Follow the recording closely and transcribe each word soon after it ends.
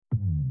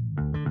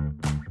Hello,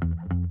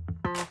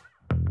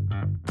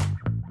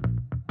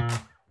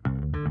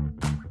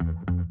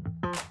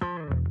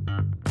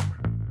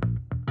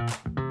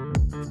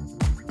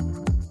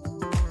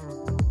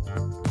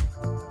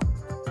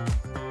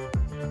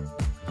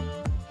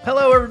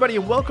 everybody,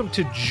 and welcome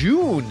to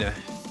June.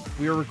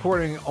 We are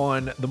recording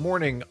on the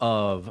morning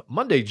of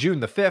Monday,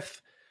 June the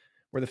 5th,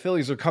 where the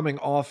Phillies are coming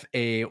off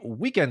a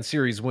weekend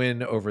series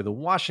win over the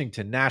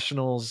Washington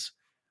Nationals.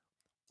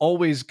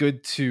 Always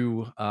good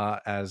to,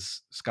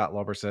 as Scott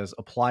Lauber says,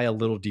 apply a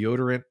little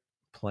deodorant.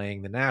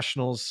 Playing the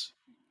Nationals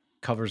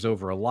covers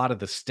over a lot of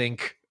the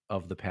stink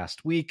of the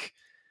past week,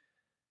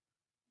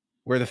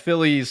 where the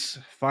Phillies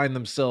find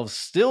themselves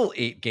still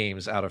 8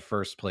 games out of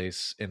first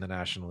place in the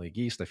National League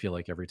East. I feel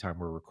like every time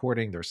we're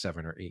recording, they're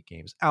 7 or 8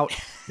 games out.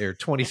 They're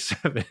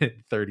 27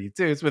 and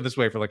 32. It's been this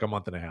way for like a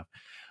month and a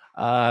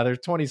half. They're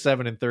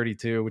 27 and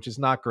 32, which is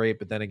not great,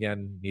 but then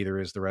again, neither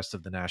is the rest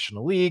of the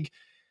National League.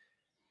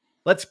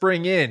 Let's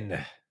bring in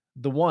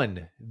the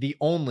one, the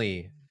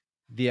only,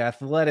 the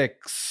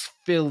Athletics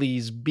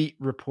Phillies beat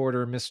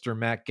reporter, Mr.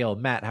 Matt Gill.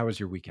 Matt, how was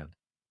your weekend?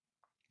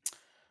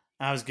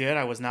 I was good.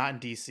 I was not in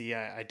DC.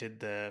 I did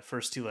the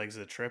first 2 legs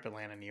of the trip,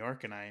 Atlanta, New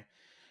York, and I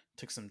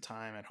took some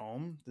time at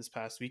home this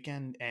past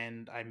weekend,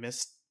 and I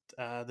missed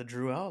the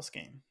Drew Ellis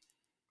game.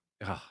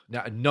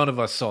 Now, none of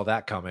us saw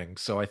that coming,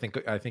 so I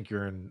think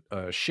you're in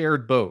a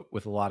shared boat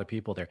with a lot of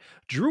people there.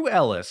 Drew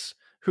Ellis,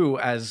 who,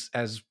 as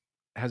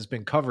has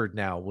been covered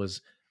now,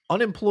 was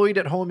unemployed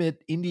at home at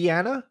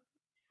Indiana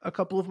a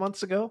couple of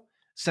months ago,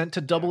 sent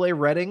to Double-A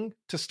Reading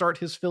to start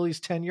his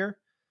Phillies tenure,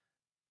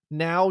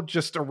 now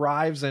just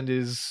arrives and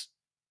is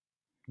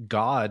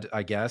God,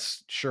 I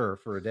guess, sure,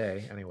 for a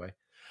day. Anyway,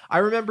 I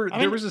remember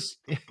there was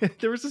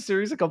a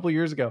series a couple of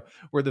years ago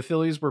where the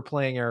Phillies were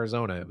playing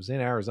Arizona. It was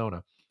in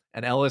Arizona,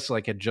 and Ellis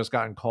had just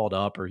gotten called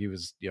up, or he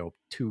was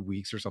 2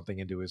 weeks or something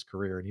into his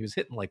career, and he was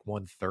hitting like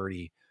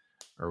 130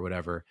 or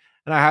whatever.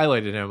 And I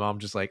highlighted him. I'm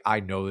just like,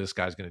 I know this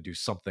guy's going to do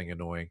something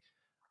annoying.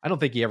 I don't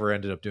think he ever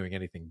ended up doing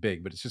anything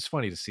big, but it's just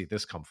funny to see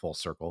this come full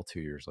circle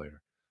 2 years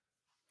later.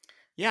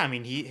 Yeah, I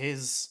mean,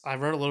 I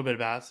wrote a little bit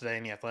about it today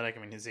in The Athletic.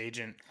 I mean, his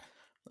agent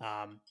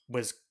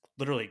was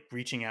literally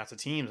reaching out to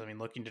teams. I mean,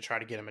 looking to try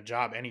to get him a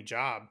job, any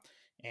job.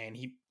 And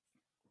he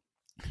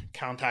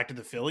contacted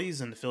the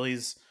Phillies, and the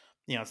Phillies,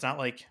 it's not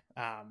like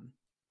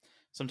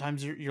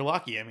sometimes you're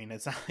lucky. I mean,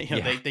 it's not,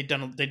 they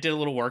did a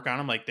little work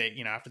on him. Like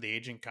after the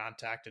agent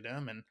contacted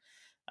him, and,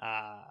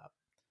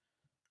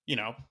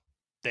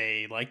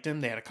 they liked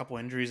him. They had a couple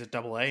injuries at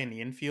Double-A in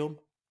the infield,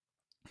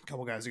 a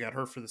couple guys who got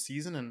hurt for the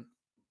season, and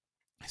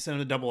sent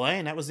him to Double-A,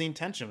 and that was the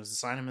intention, was to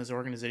sign him as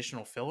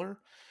organizational filler,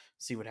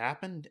 see what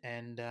happened,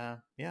 and there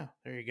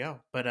you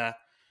go. But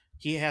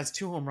he has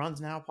 2 home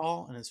runs now,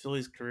 Paul, in his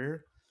Phillies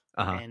career,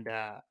 and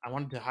I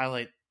wanted to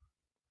highlight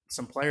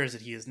some players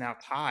that he is now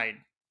tied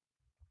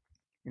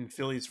in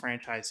Phillies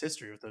franchise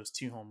history with those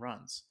 2 home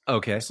runs.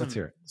 Okay, let's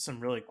hear it. Some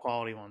really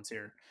quality ones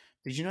here.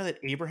 Did you know that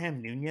Abraham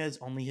Nunez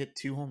only hit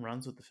 2 home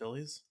runs with the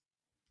Phillies?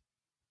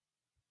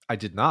 I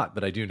did not,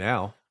 but I do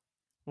now.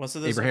 Well,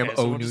 so Abraham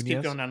O. We'll just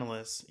keep going down the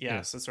list.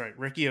 Yes, that's right.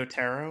 Ricky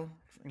Otero,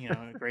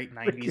 a great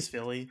 90s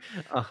Philly.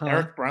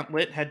 Eric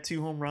Bruntlett had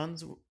 2 home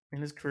runs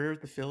in his career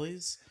with the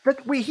Phillies.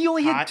 Wait, he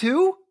only hit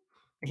 2?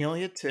 He only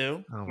hit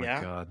 2. Oh, my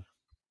God.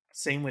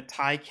 Same with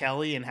Ty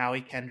Kelly and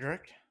Howie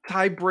Kendrick.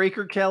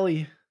 Tiebreaker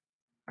Kelly.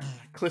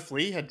 Cliff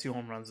Lee had 2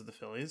 home runs with the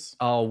Phillies.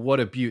 Oh,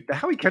 what a beaut. The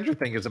Howie Kendrick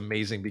thing is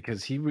amazing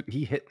because he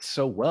hit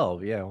so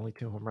well. Yeah, only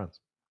 2 home runs.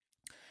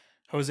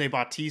 Jose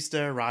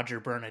Bautista, Roger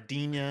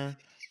Bernardina,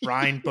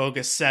 Ryan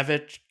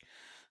Bogusevic,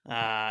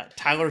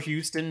 Tyler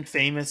Houston,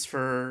 famous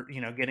for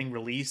getting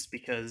released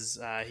because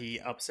he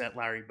upset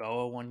Larry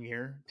Bowa one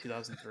year,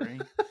 2003.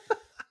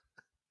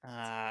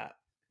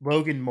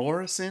 Logan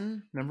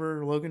Morrison,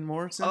 remember Logan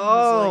Morrison?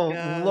 Oh,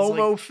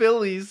 Lomo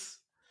Phillies.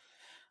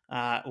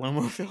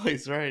 Lomo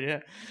Phillies, right? Yeah,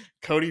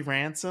 Cody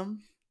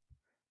Ransom,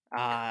 oh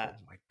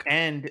my God.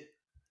 and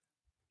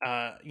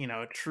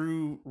a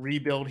true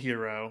rebuild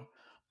hero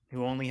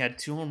who only had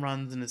 2 home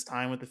runs in his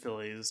time with the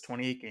Phillies,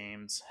 28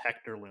 games,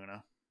 Hector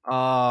Luna.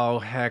 Oh,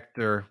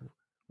 Hector.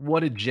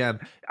 What a gem.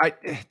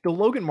 The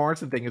Logan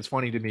Morrison thing is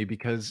funny to me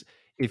because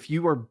if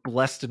you are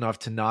blessed enough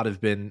to not have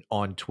been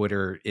on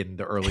Twitter in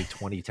the early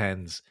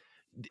 2010s,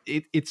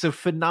 it's a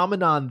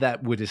phenomenon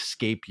that would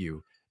escape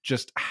you.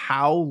 Just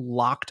how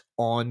locked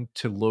on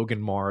to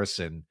Logan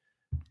Morrison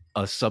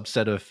a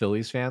subset of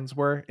Phillies fans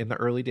were in the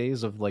early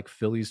days of like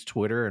Phillies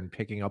Twitter and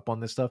picking up on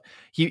this stuff.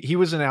 He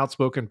was an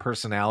outspoken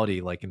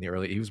personality, like in the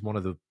early, he was one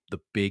of the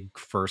big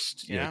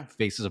first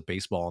faces of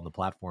baseball on the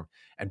platform.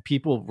 And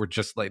people were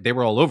just like, they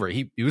were all over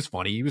it. He was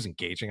funny. He was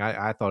engaging.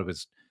 I thought it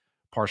was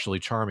partially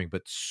charming,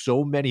 but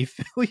so many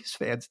Phillies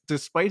fans,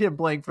 despite him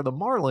playing for the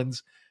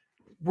Marlins,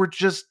 were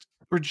just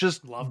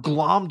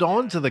glommed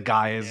onto the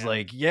guy as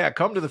like,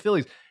 come to the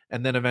Phillies.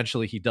 And then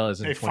eventually he does.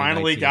 They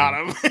finally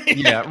got him.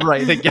 Yeah,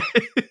 right. They get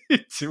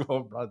 2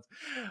 home runs.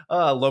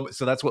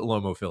 So that's what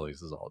Lomo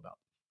Phillies is all about.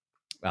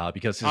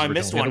 because Oh, his I original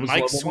missed handle one. was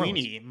Mike Global Marlins.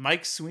 Sweeney.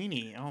 Mike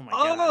Sweeney. Oh my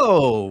god.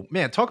 Oh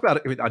man, talk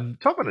about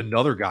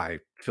another guy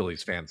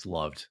Phillies fans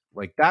loved.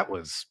 Like that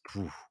was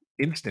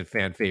instant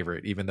fan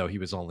favorite, even though he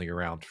was only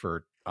around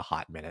for a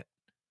hot minute.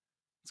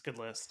 It's a good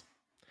list.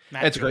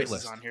 Matt It's a great Joyce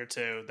is list. on here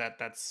too.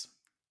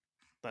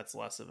 That's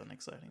less of an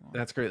exciting one.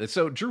 That's great.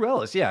 So Drew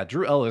Ellis,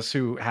 Drew Ellis,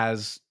 who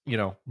has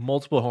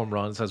multiple home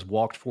runs, has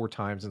walked 4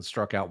 times and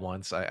struck out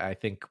once. I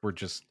think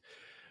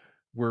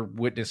we're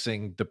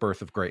witnessing the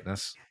birth of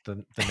greatness.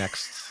 The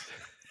next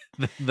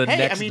the Hey,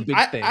 next I mean,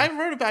 big thing. I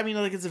wrote about. I mean,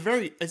 like it's a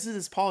very. This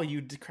is Paul.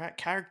 You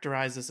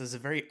characterize this as a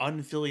very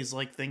un-Phillies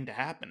like thing to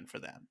happen for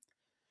them,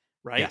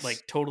 right? Yes.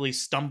 Like totally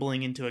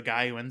stumbling into a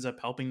guy who ends up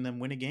helping them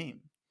win a game.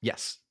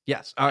 Yes.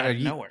 Out of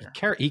nowhere.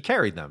 He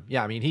carried them.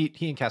 Yeah, I mean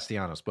he and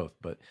Castellanos both,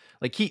 but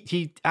like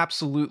he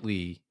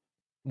absolutely,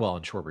 well,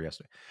 and Schwarber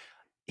yesterday.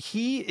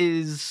 He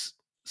is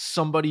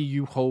somebody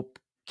you hope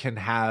can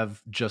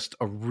have just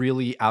a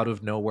really out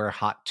of nowhere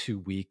hot 2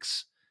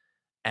 weeks,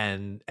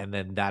 and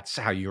then that's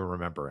how you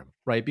remember him,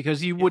 right?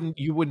 Because you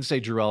wouldn't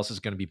say Drew Ellis is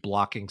going to be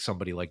blocking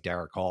somebody like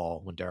Derek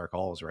Hall when Derek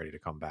Hall is ready to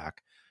come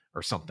back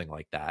or something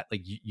like that.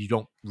 Like you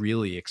don't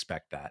really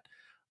expect that.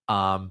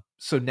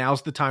 So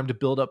now's the time to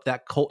build up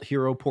that cult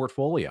hero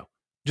portfolio.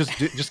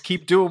 Just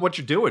keep doing what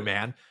you're doing,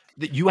 man.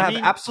 That you have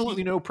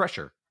absolutely no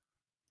pressure.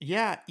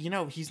 Yeah,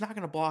 he's not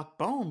going to block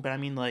Bone, but I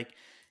mean, like,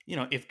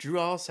 if Drew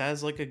Ellis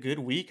has like a good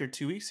week or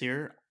 2 weeks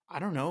here, I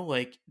don't know,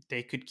 like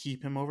they could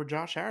keep him over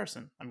Josh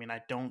Harrison. I mean,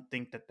 I don't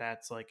think that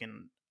that's like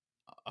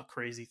a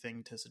crazy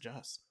thing to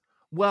suggest.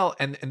 Well,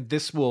 and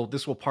this will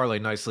parlay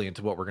nicely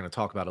into what we're going to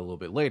talk about a little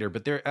bit later.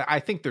 But I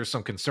think there's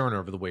some concern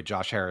over the way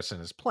Josh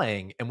Harrison is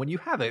playing, and when you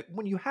have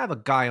a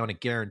guy on a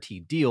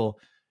guaranteed deal,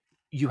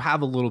 you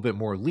have a little bit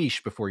more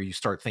leash before you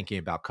start thinking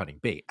about cutting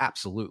bait.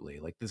 Absolutely,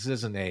 like this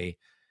isn't a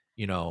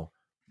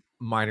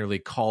minor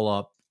league call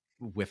up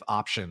with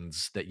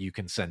options that you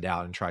can send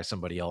out and try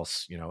somebody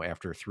else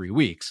after 3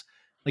 weeks.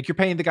 Like you're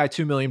paying the guy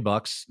 $2 million,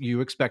 you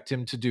expect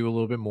him to do a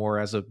little bit more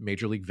as a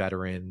major league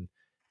veteran,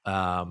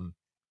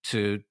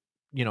 to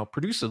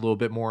produce a little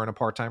bit more in a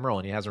part-time role,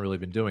 and he hasn't really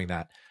been doing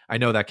that. I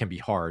know that can be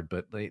hard,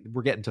 but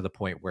we're getting to the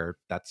point where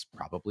that's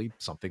probably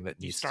something that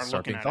needs to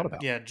start being thought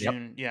about. Yeah,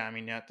 June. Yep. Yeah, I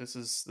mean, yeah, this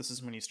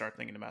is when you start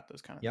thinking about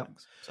those kind of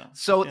things.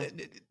 So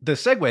the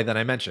segue that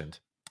I mentioned,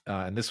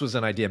 and this was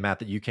an idea, Matt,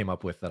 that you came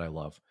up with that I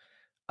love,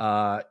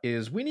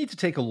 is we need to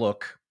take a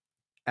look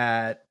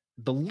at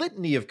the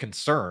litany of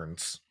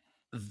concerns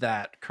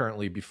that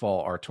currently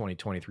befall our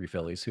 2023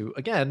 Phillies, who,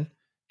 again, in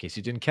case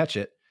you didn't catch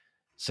it,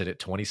 sit at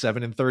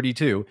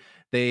 27-32.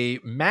 They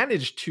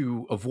managed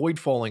to avoid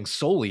falling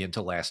solely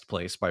into last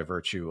place by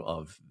virtue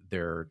of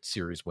their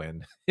series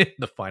win in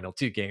the final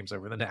 2 games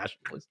over the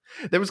Nationals.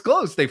 That was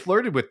close. They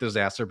flirted with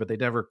disaster, but they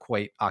never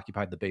quite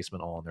occupied the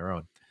basement all on their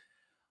own.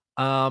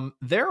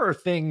 There are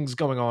things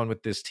going on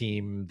with this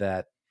team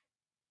that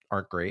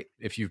aren't great.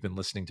 If you've been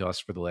listening to us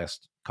for the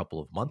last couple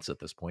of months at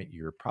this point,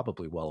 you're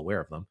probably well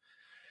aware of them.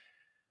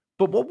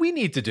 But what we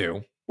need to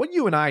do, what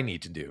you and I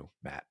need to do,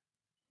 Matt,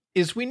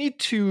 is we need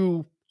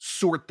to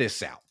sort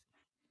this out.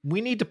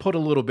 We need to put a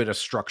little bit of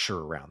structure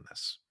around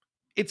this.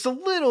 It's a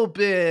little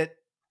bit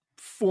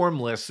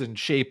formless and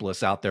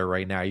shapeless out there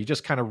right now. You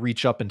just kind of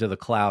reach up into the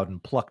cloud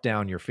and pluck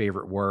down your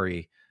favorite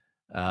worry,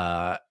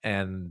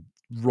 and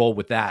roll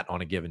with that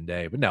on a given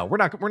day. But no, we're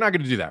not going to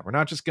do that. We're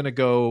not just going to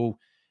go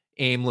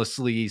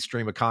aimlessly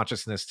stream of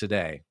consciousness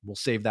today. We'll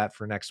save that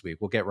for next week.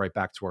 We'll get right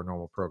back to our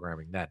normal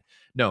programming then.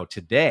 No,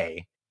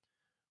 today,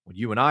 what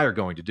you and I are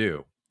going to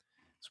do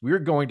is we're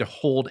going to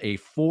hold a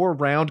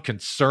 4-round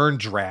concern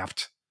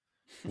draft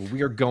where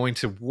we are going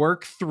to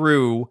work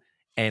through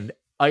and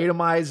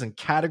itemize and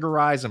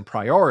categorize and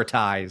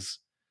prioritize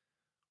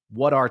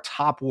what our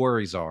top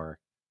worries are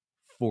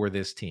for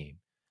this team.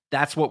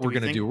 That's what we're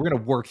going to do. We're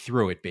going to work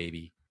through it,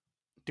 baby.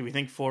 Do we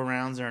think 4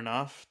 rounds are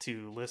enough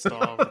to list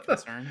all of the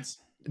concerns?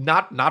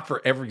 Not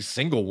for every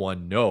single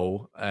one,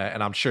 no.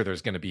 And I'm sure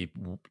there's going to be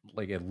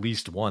like at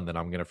least one that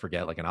I'm going to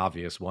forget, like an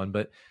obvious one,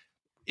 but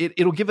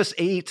it'll give us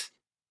 8.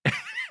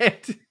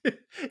 And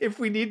if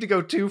we need to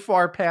go too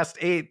far past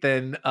 8,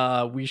 then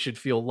we should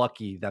feel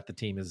lucky that the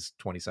team is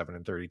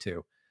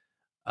 27-32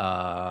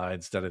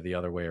 instead of the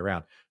other way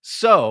around.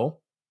 So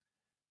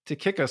to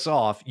kick us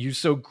off, you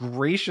so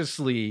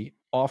graciously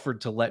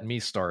offered to let me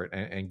start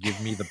and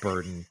give me the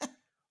burden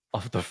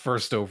of the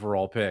first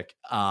overall pick.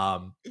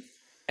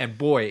 And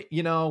boy,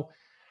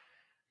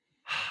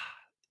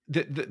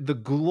 the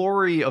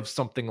glory of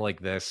something like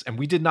this, and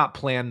we did not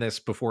plan this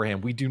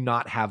beforehand. We do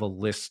not have a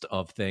list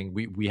of things.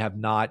 We have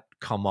not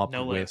come up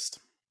with list.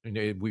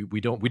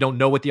 We don't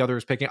know what the other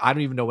is picking. I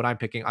don't even know what I'm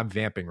picking. I'm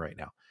vamping right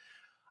now.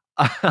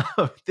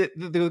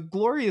 The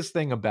glorious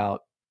thing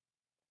about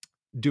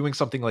doing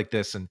something like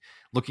this and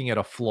looking at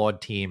a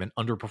flawed team, an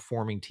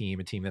underperforming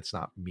team, a team that's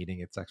not meeting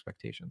its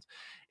expectations,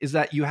 is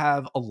that you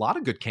have a lot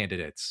of good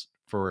candidates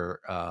for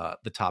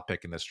the top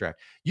pick in this draft.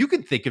 You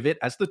can think of it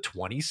as the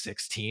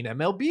 2016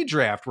 MLB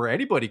draft where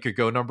anybody could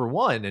go number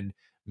 1, and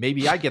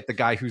maybe I get the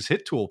guy whose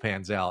hit tool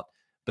pans out,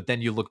 but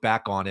then you look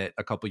back on it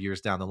a couple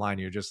years down the line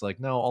and you're just like,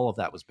 no, all of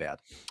that was bad.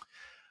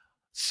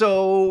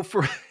 So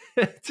for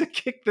to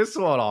kick this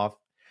one off,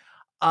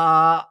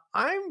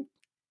 I'm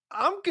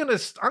gonna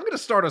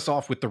start us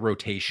off with the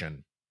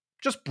rotation,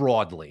 just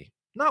broadly,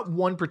 not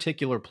one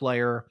particular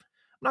player.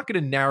 I'm not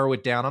gonna narrow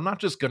it down. I'm not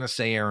just gonna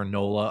say Aaron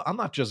Nola. I'm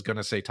not just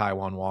gonna say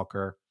Taijuan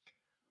Walker,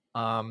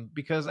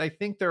 because I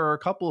think there are a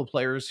couple of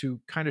players who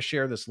kind of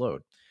share this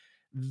load.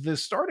 The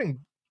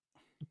starting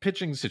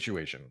pitching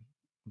situation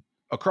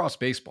across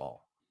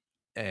baseball.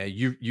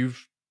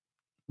 You've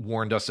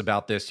warned us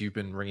about this. You've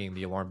been ringing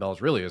the alarm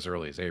bells really as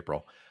early as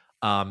April.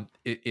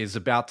 It is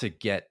about to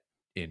get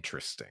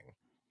interesting.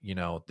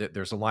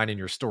 There's a line in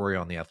your story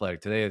on The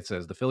Athletic today that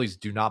says the Phillies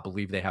do not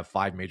believe they have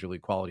 5 major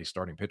league quality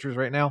starting pitchers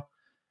right now.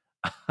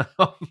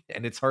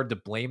 And it's hard to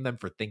blame them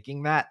for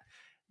thinking that.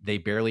 They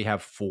barely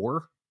have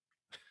 4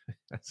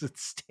 as it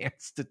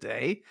stands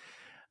today,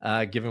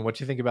 given what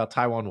you think about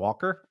Taijuan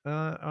Walker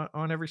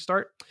on every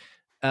start.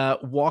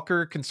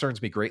 Walker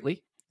concerns me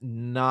greatly.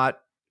 Not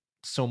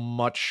so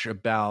much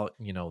about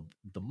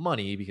the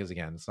money, because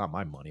again, it's not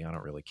my money. I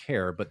don't really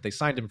care. But they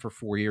signed him for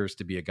 4 years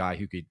to be a guy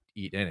who could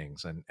eat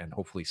innings and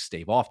hopefully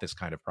stave off this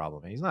kind of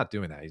problem. And he's not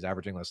doing that. He's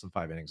averaging less than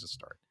 5 innings a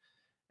start,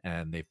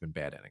 and they've been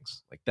bad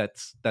innings. Like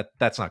that's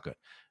not good.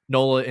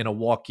 Nola in a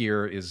walk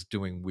year is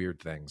doing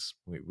weird things.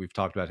 We've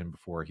talked about him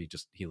before.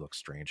 He looks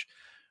strange.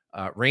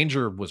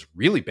 Ranger was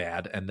really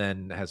bad and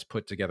then has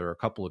put together a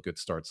couple of good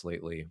starts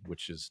lately,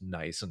 which is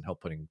nice and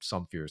helped putting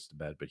some fears to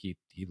bed. But he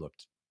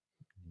looked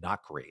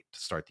not great to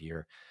start the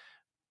year.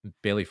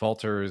 Bailey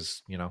Falter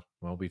is,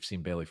 we've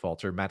seen Bailey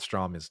Falter. Matt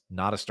Strom is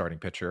not a starting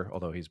pitcher,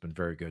 although he's been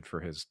very good for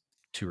his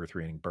 2 or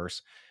 3 inning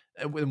bursts.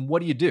 And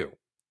what do you do?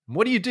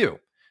 What do you do?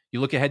 You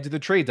look ahead to the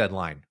trade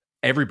deadline.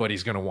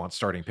 Everybody's going to want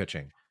starting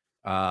pitching.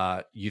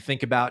 You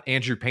think about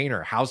Andrew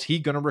Painter. How's he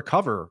going to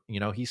recover?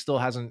 He still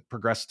hasn't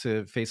progressed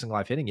to facing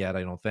live hitting yet,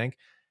 I don't think.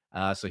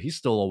 So he's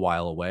still a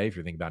while away if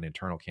you're thinking about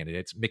internal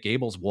candidates. Mick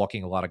Abel's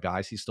walking a lot of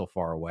guys. He's still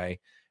far away.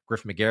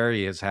 Griff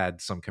McGarry has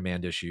had some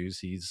command issues.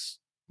 He's,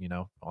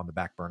 on the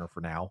back burner for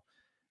now.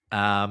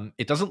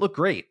 It doesn't look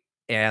great.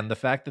 And the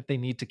fact that they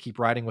need to keep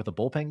riding with a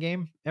bullpen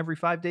game every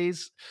 5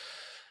 days,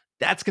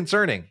 that's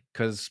concerning,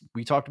 because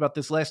we talked about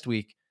this last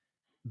week.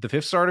 The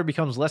 5th starter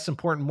becomes less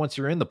important once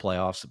you're in the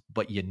playoffs,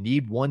 but you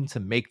need one to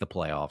make the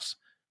playoffs.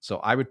 So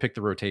I would pick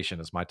the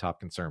rotation as my top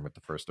concern with the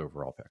 1st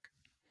overall pick.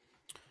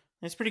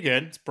 It's pretty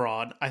good. It's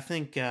broad. I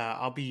think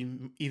I'll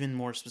be even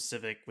more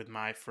specific with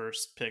my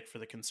first pick for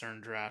the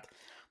concern draft,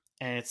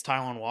 and it's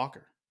Taijuan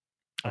Walker.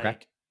 Okay.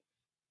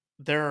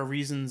 There are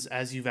reasons,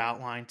 as you've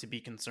outlined, to be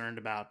concerned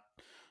about,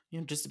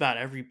 just about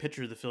every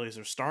pitcher the Phillies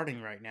are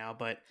starting right now.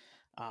 But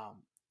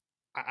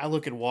I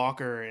look at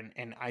Walker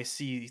and I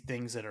see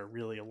things that are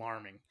really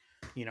alarming.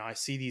 I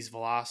see these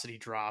velocity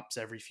drops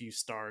every few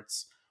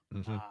starts.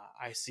 Mm-hmm.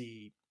 I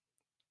see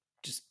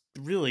just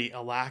really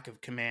a lack of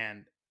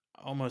command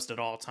almost at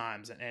all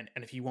times. And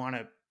if you want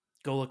to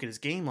go look at his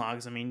game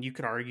logs, I mean, you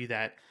could argue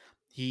that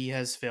he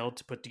has failed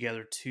to put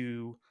together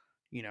 2,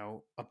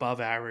 above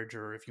average,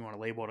 or if you want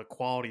to label it a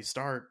quality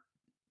start,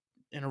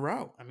 in a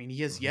row. I mean,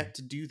 he has yet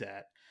to do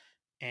that.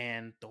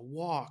 And the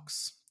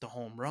walks, the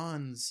home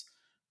runs,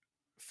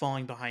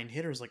 falling behind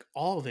hitters, like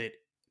all of it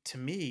to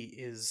me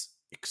is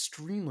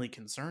extremely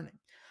concerning.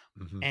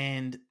 Mm-hmm.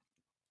 And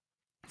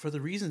for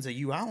the reasons that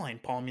you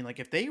outlined, Paul, I mean, like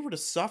if they were to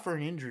suffer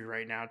an injury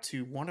right now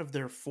to one of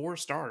their 4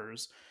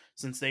 starters,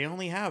 since they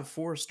only have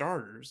 4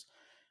 starters,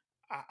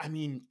 I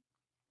mean,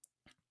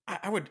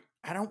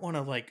 I don't want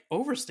to like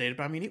overstate it,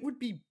 but I mean, it would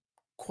be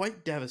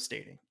quite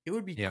devastating. It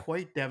would be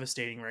quite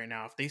devastating right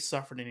now if they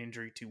suffered an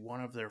injury to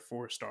one of their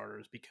 4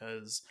 starters,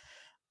 because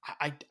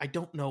I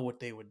don't know what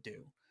they would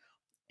do.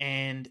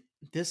 And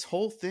this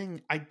whole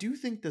thing, I do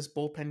think this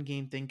bullpen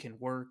game thing can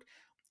work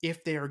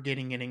if they are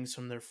getting innings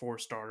from their 4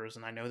 starters.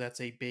 And I know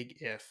that's a big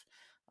if.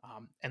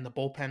 And the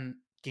bullpen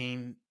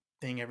game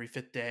thing every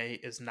 5th day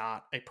is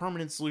not a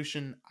permanent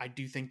solution. I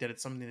do think that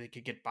it's something they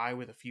could get by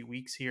with a few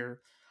weeks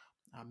here,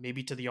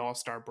 maybe to the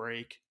All-Star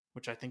break,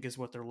 which I think is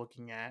what they're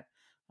looking at.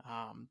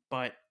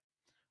 But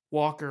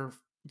Walker,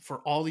 for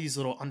all these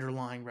little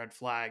underlying red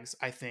flags,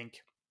 I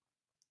think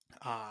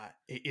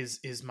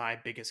is my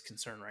biggest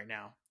concern right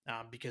now.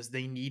 Because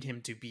they need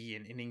him to be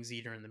an innings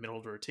eater in the middle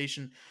of the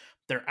rotation.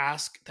 The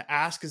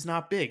ask is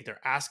not big. They're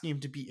asking him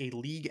to be a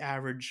league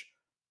average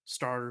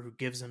starter who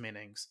gives them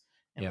innings.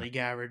 And league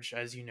average,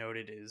 as you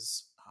noted,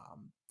 is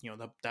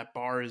that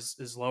bar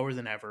is lower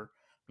than ever.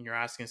 When you're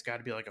asking this guy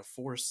to be like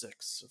a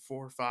 4.6,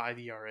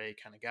 4.5 ERA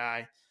kind of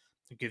guy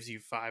who gives you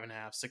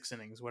 5.5, 6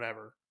 innings,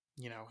 whatever.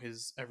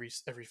 His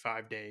every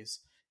 5 days,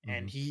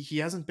 and he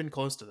hasn't been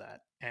close to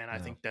that, and I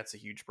think that's a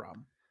huge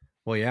problem.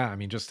 Well, yeah, I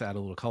mean, just to add a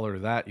little color to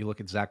that, you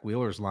look at Zach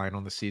Wheeler's line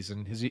on the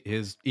season.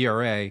 His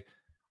ERA,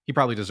 he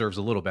probably deserves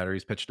a little better.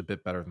 He's pitched a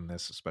bit better than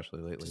this,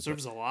 especially lately.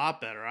 Deserves a lot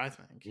better, I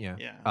think.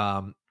 Yeah.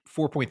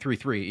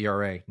 4.33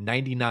 ERA,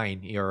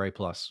 99 ERA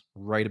plus,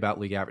 right about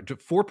league average.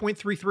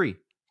 4.33.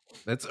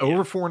 That's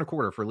over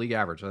 4.25 for league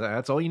average.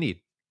 That's all you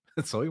need.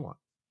 That's all you want.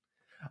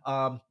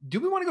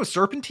 Do we want to go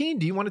Serpentine?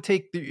 Do you want to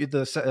take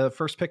the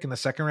first pick in the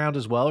 2nd round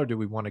as well, or do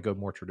we want to go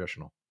more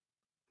traditional?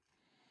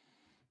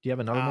 Do you have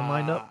another one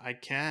lined up? I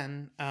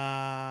can.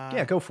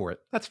 Yeah, go for it.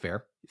 That's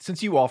fair.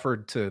 Since you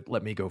offered to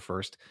let me go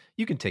first,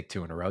 you can take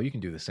two in a row. You can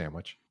do the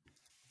sandwich.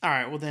 All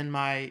right. Well, then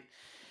my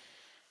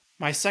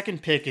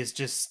second pick is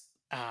just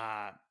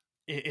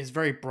is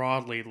very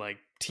broadly like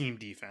team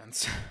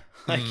defense.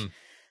 like, Mm,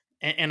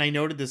 and I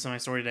noted this in my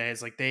story today.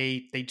 Is like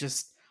they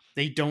just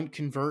they don't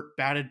convert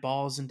batted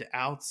balls into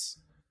outs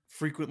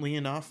frequently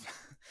enough.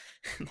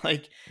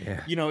 like,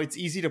 yeah. it's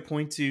easy to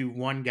point to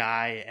one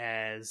guy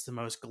as the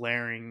most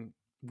glaring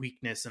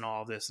weakness in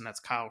all of this, and that's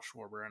Kyle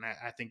Schwarber. And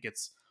I think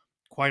it's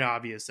quite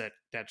obvious that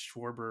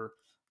Schwarber,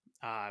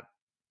 uh,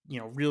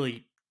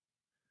 really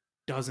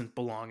doesn't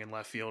belong in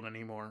left field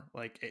anymore.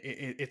 Like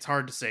it's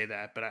hard to say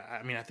that, but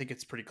I mean I think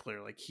it's pretty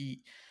clear. Like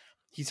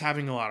he's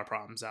having a lot of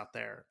problems out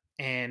there,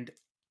 and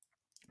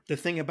the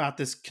thing about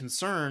this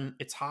concern,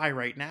 it's high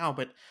right now,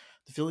 but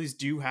the Phillies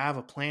do have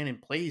a plan in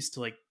place to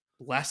like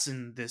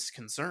lessen this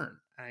concern.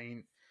 I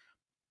mean,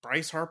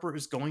 Bryce Harper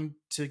is going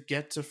to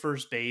get to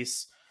first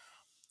base.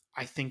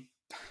 I think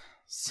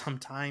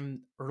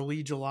sometime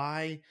early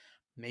July.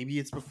 Maybe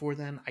it's before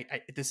then.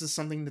 This is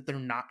something that they're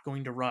not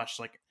going to rush.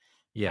 Like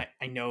Yeah.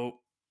 I know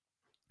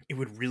it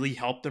would really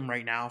help them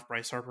right now if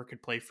Bryce Harper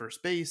could play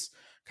first base.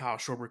 Kyle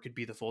Schwarber could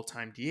be the full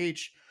time DH.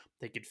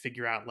 They could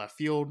figure out left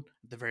field.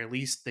 At the very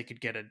least, they could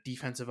get a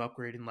defensive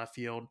upgrade in left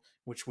field,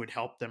 which would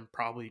help them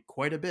probably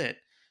quite a bit.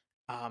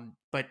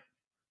 But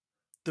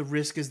the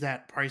risk is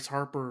that Bryce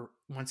Harper,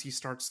 once he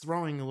starts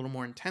throwing a little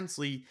more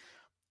intensely,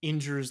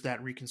 injures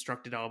that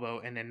reconstructed elbow,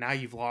 and then now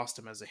you've lost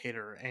him as a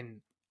hitter.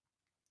 And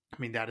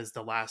I mean, that is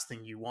the last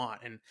thing you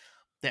want. And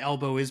the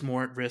elbow is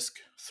more at risk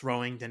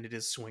throwing than it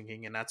is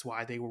swinging. And that's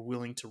why they were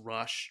willing to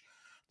rush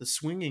the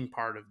swinging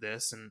part of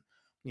this. And,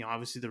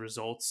 obviously the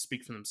results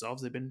speak for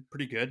themselves. They've been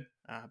pretty good.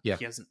 Yeah.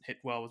 He hasn't hit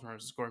well with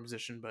runners in scoring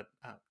position, but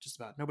just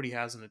about nobody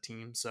has in a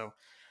team. So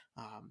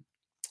um,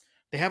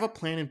 they have a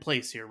plan in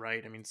place here,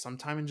 right? I mean,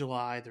 sometime in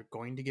July, they're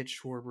going to get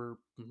Schwarber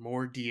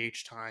more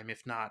DH time,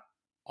 if not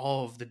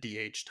all of the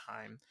DH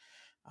time.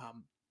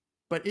 Um,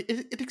 but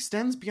it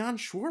extends beyond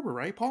Schwarber,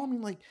 right, Paul? I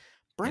mean, like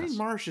Brandon Yes.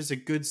 Marsh is a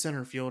good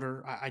center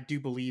fielder. I do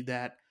believe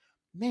that.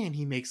 Man,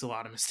 he makes a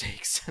lot of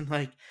mistakes, and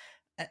like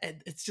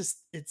it's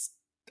just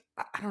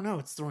I don't know.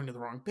 It's throwing to the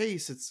wrong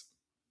base. It's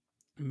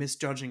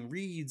misjudging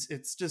reads.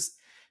 It's just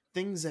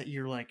things that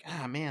you're like,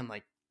 man,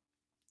 like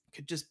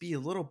could just be a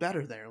little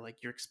better there. Like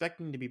you're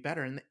expecting to be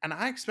better, and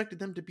I expected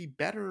them to be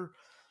better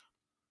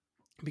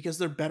because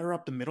they're better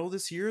up the middle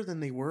this year than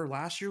they were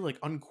last year, like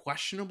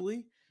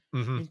unquestionably. I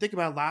Hmm. mean, think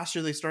about last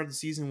year. They started the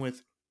season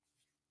with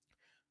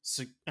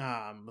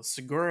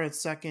Segura at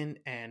second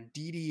and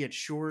Didi at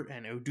short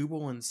and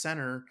Odubel in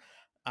center.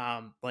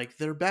 Like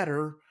they're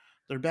better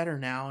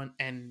now,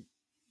 and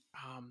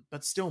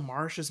but still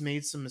Marsh has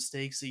made some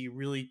mistakes that you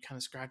really kind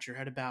of scratch your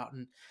head about,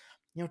 and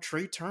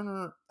Trey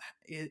Turner,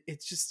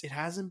 it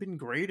hasn't been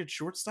great at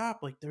shortstop.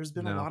 Like there's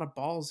been a No. lot of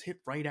balls hit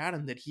right at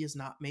him that he has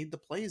not made the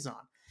plays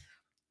on,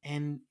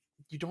 and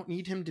you don't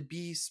need him to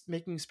be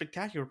making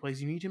spectacular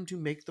plays. You need him to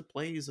make the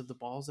plays of the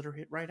balls that are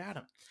hit right at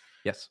him.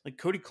 Yes. Like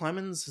Cody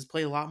Clemens has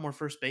played a lot more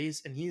first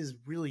base, and he has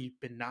really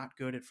been not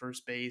good at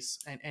first base,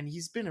 and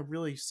he's been a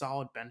really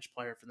solid bench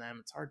player for them.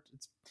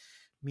 It's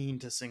mean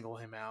to single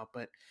him out,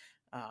 but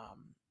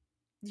um,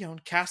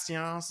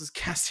 Castellanos is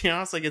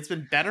Castellanos. Like it's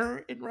been better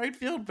in right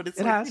field, but it's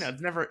It like has.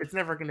 it's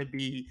never going to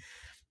be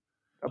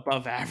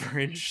above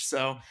average.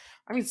 So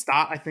I mean,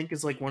 Stott I think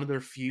is like one of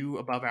their few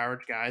above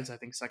average guys. I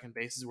think second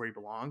base is where he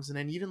belongs, and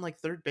then even like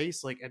third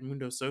base, like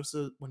Edmundo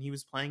Sosa when he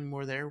was playing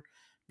more there,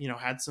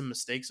 had some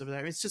mistakes over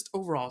there. It's just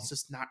overall, it's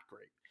just not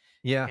great,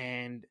 Yeah.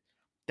 and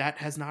that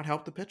has not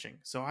helped the pitching.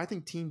 So I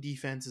think team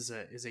defense is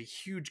a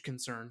huge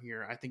concern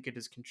here. I think it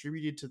has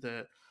contributed to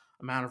the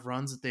amount of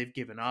runs that they've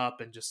given up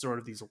and just sort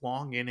of these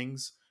long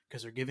innings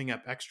because they're giving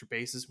up extra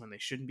bases when they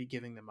shouldn't be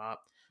giving them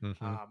up. Hmm.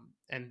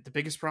 And the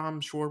biggest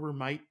problem, Schwarber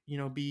might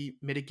be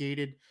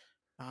mitigated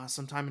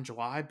sometime in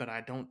July, but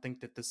I don't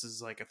think that this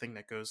is like a thing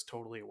that goes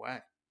totally away.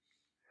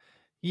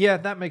 Yeah,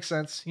 that makes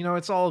sense.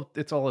 It's all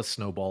a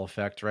snowball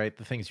effect, right?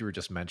 The things you were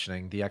just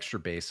mentioning, the extra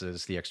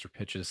bases, the extra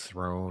pitches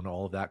thrown,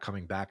 all of that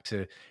coming back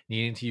to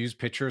needing to use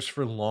pitchers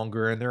for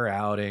longer in their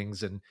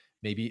outings and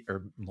maybe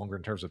or longer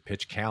in terms of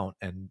pitch count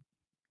and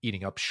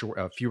eating up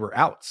fewer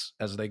outs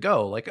as they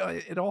go. Like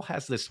it all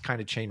has this kind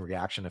of chain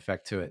reaction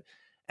effect to it.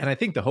 And I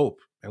think the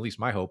hope, at least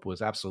my hope,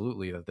 was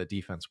absolutely that the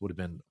defense would have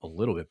been a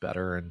little bit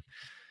better. And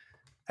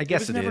I It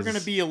guess was it never going to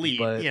is, be elite,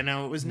 but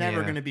it was never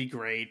yeah. going to be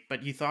great,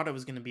 but you thought it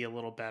was going to be a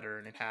little better,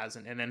 and it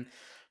hasn't. And then,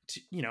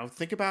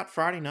 think about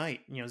Friday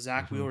night,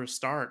 Zach Mhm. Wheeler's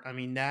start. I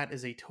mean, that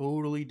is a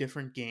totally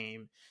different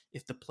game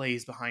if the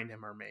plays behind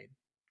him are made.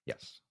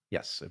 Yes.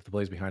 Yes, if the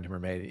plays behind him are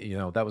made,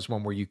 that was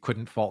one where you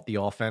couldn't fault the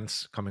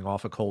offense coming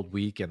off a cold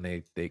week and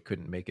they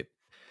couldn't make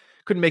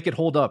it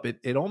hold up.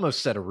 It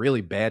almost set a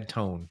really bad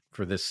tone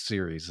for this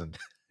series and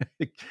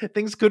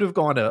things could have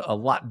gone a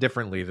lot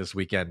differently this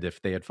weekend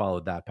if they had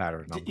followed that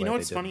pattern. I'm You know glad they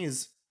what's didn't. funny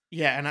is,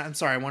 yeah, and I'm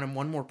sorry, I wanted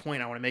one more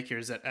point I want to make here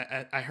is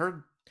that I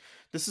heard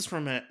this is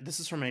from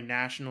a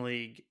National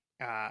League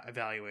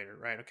evaluator,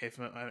 right? Okay,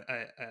 from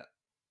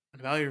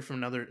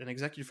an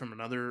executive from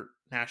another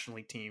National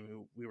League team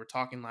who we were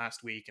talking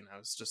last week, and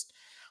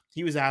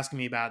he was asking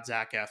me about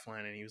Zach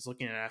Eflin, and he was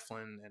looking at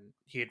Eflin, and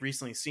he had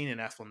recently seen an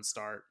Eflin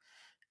start,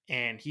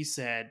 and he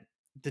said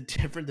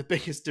the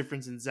biggest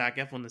difference in Zach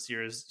Eflin this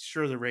year is,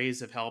 sure, the Rays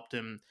have helped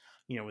him,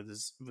 with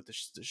the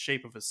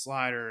shape of his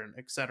slider and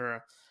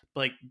etc.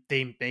 But like,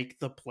 they make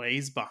the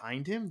plays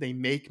behind him. They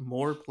make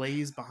more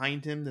plays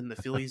behind him than the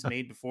Phillies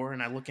made before.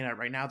 And I'm looking at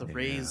right now, the Yeah.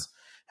 Rays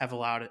have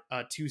allowed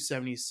a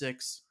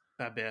 276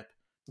 BABIP,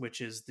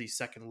 which is the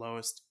second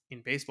lowest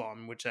in baseball.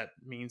 And which that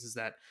means is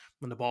that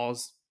when the ball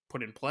is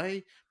put in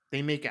play,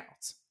 they make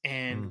outs.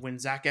 And Mm. when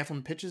Zach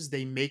Eflin pitches,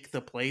 they make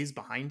the plays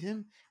behind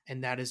him,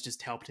 and that has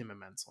just helped him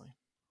immensely.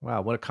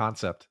 Wow, what a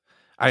concept.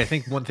 I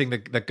think one thing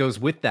that goes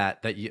with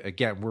that you,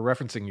 again, we're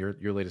referencing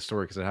your latest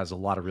story because it has a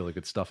lot of really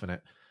good stuff in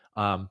it.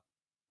 Um,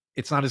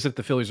 it's not as if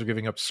the Phillies are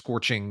giving up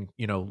scorching,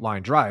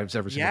 line drives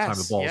every single time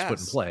the Yes, ball is put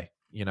in yes, play.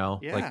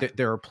 Like yeah.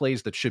 there are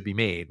plays that should be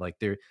made. Like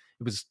it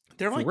was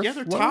They're like, yeah, fourth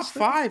they're top lowest, I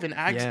think. five in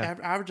Yeah,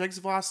 average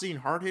exit velocity and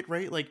hard hit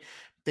rate. Like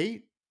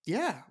they,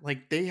 yeah,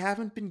 like they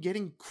haven't been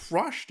getting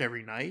crushed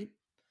every night.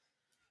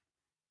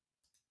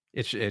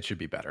 it should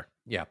be better.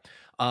 Yeah.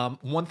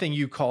 One thing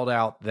you called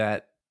out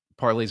that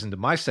parlays into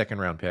my second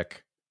round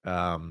pick.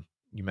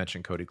 You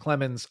mentioned Cody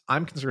Clemens.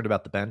 I'm concerned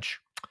about the bench.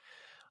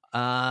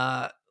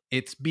 Uh,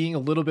 it's being a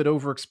little bit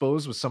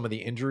overexposed with some of the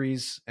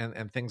injuries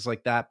and things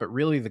like that. But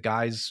really, the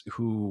guys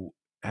who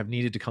have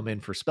needed to come in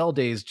for spell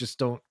days just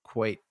don't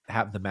quite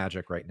have the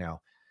magic right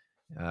now.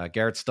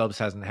 Garrett Stubbs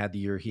hasn't had the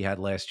year he had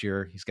last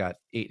year. He's got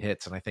 8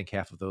 hits, and I think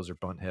half of those are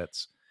bunt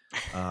hits.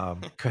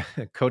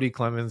 Cody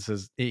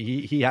Clemens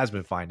he has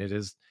been fine. It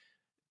is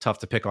tough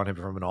to pick on him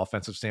from an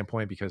offensive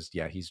standpoint because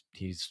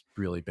he's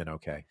really been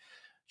okay.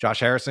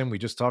 Josh Harrison, we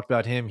just talked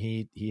about him.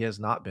 He has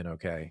not been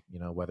okay.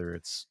 Whether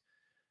it's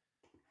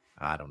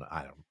I don't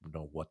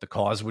know what the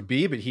cause would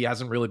be, but he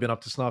hasn't really been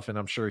up to snuff, and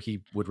I'm sure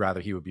he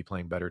would be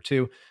playing better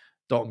too.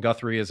 Dalton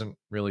Guthrie isn't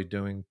really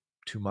doing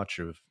too much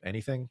of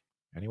anything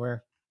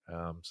anywhere.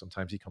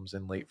 Sometimes he comes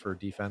in late for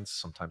defense,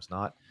 sometimes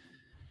not.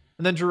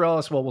 And then Drew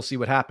Ellis, well, we'll see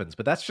what happens.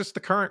 But that's just the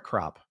current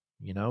crop.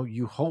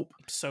 You hope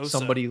Sosa.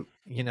 somebody,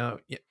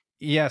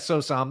 yeah.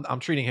 Sosa, I'm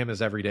treating him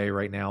as every day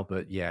right now,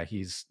 but yeah,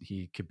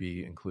 he could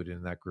be included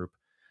in that group.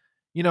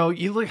 You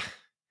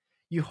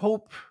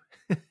hope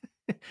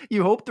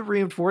you hope the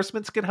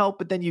reinforcements can help,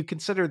 but then you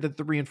consider that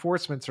the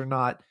reinforcements are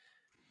not,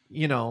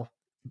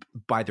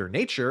 by their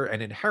nature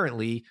and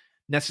inherently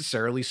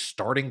necessarily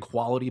starting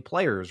quality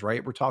players,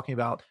 right? We're talking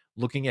about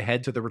looking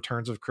ahead to the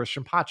returns of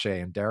Christian Pache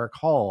and Derek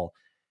Hall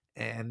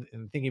and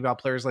thinking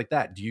about players like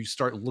that. Do you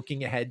start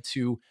looking ahead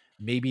to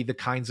maybe the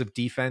kinds of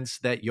defense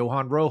that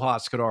Johan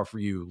Rojas could offer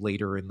you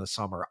later in the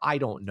summer? I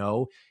don't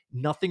know.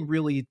 Nothing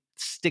really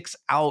sticks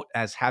out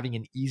as having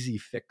an easy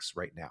fix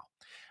right now.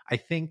 I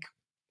think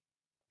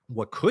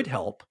what could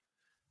help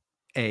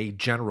a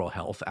general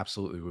health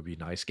absolutely would be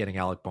nice. Getting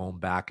Alec Bohm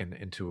back and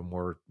into a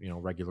more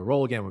regular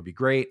role again would be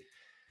great.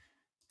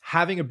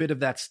 Having a bit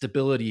of that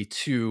stability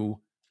to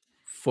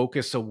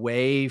focus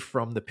away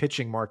from the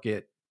pitching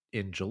market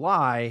in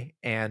July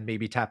and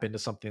maybe tap into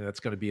something that's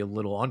going to be a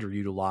little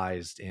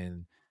underutilized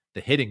in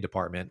the hitting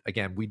department.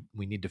 Again,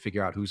 we need to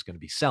figure out who's going to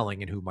be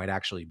selling and who might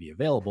actually be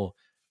available.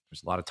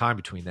 There's a lot of time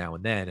between now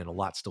and then, and a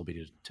lot still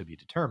to be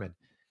determined.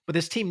 But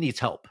this team needs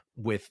help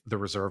with the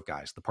reserve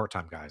guys, the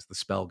part-time guys, the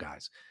spell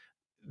guys.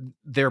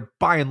 They're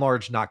by and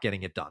large not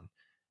getting it done.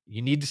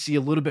 You need to see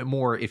a little bit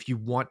more if you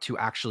want to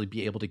actually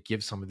be able to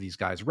give some of these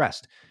guys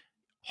rest.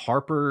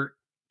 Harper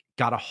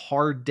got a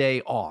hard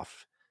day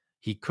off.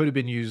 He could have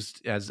been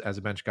used as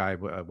a bench guy.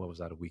 What was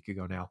that, a week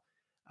ago now?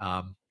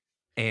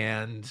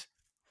 And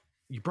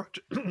you brought,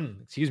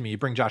 you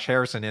bring Josh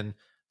Harrison in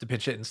to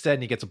pinch it instead,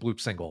 and he gets a bloop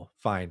single.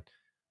 Fine.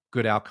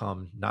 Good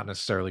outcome, not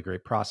necessarily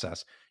great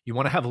process. You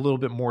want to have a little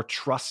bit more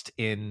trust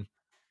in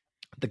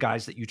the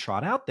guys that you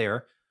trot out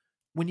there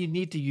when you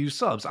need to use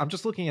subs. I'm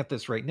just looking at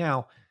this right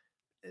now.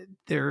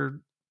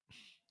 Their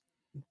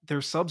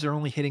subs are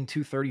only hitting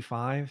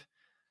 235.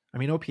 I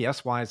mean,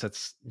 OPS wise,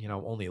 that's,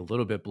 only a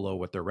little bit below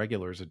what their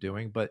regulars are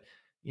doing. But,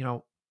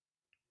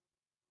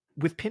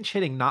 with pinch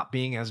hitting not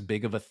being as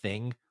big of a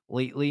thing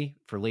lately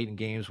for late in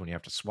games when you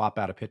have to swap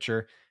out a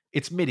pitcher,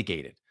 it's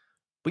mitigated.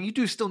 But you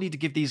do still need to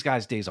give these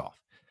guys days off.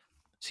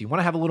 So you want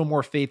to have a little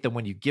more faith that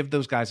when you give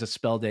those guys a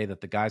spell day,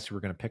 that the guys who are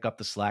going to pick up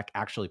the slack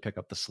actually pick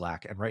up the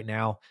slack. And right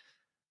now,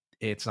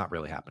 it's not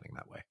really happening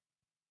that way.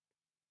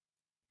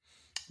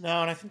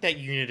 No, and I think that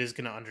unit is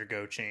going to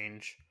undergo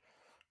change.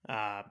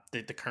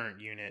 The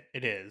current unit,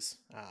 it is.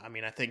 I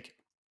mean, I think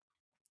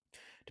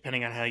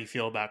depending on how you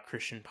feel about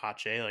Christian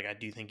Pache, like I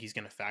do think he's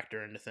going to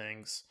factor into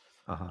things.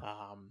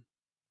 Uh-huh.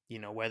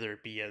 Whether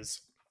it be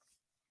as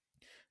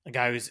a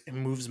guy who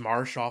moves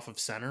Marsh off of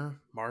center,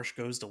 Marsh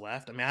goes to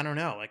left. I mean, I don't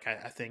know. Like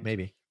I think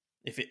maybe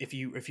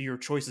if your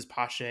choice is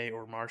Pache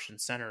or Marsh in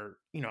center,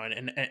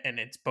 and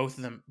it's both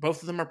of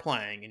them are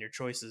playing, and your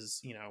choice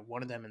is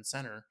one of them in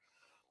center,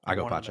 I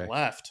go one on Pache. the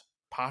left.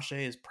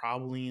 Pache is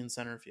probably in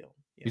center field.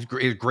 Yeah.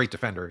 He's a great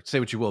defender. Say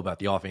what you will about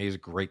the offense. He's a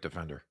great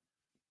defender.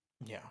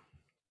 Yeah.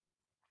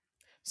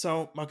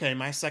 So, okay,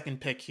 my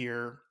second pick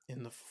here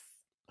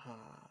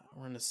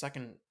we're in the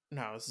second.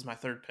 No, this is my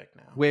third pick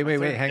now. Wait, My wait,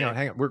 wait. third Hang on, pick.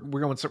 hang on. We're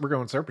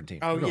going serpentine.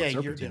 Oh We're going yeah,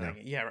 you're serpentine doing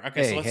now. it. Yeah.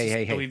 Okay. So Hey, let's hey, just.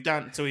 hey, So hey.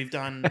 we've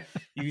done.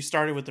 You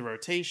started with the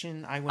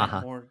rotation. I Uh went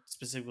huh. more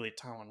specifically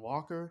Talon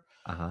Walker.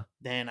 Uh huh.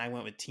 Then I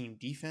went with team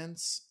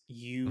defense. Hmm.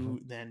 You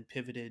then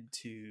pivoted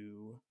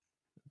to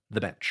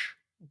The bench.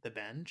 the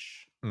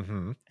bench,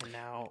 Hmm. and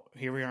now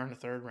here we are in the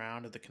third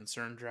round of the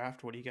concern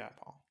draft. What do you got,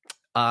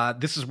 Paul?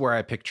 This is where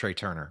I picked Trey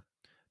Turner,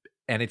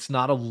 and it's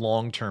not a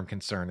long term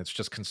concern. It's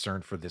just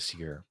concern for this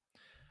year.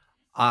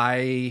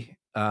 I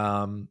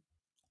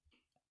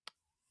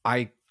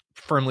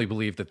firmly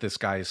believe that this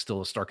guy is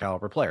still a star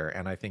caliber player,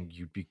 and I think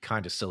you'd be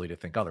kind of silly to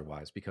think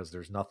otherwise because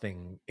there's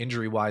nothing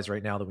injury wise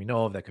right now that we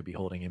know of that could be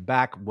holding him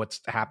back.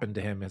 What's happened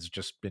to him has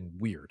just been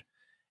weird.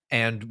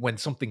 And when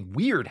something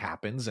weird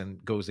happens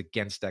and goes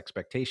against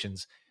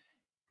expectations,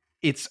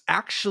 it's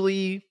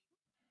actually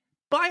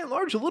by and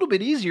large a little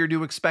bit easier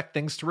to expect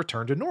things to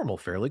return to normal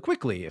fairly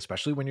quickly,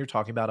 especially when you're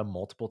talking about a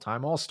multiple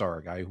time all-star,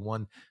 a guy who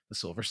won the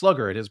Silver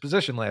Slugger at his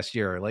position last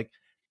year. Like,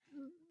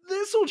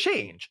 this will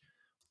change.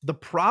 The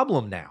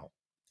problem now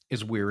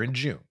is we're in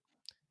June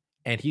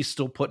and he's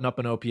still putting up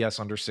an OPS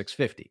under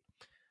 650.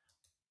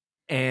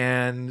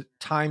 And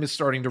time is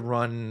starting to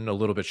run a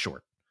little bit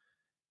short.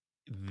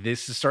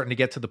 This is starting to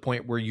get to the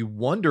point where you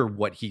wonder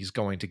what he's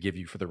going to give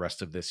you for the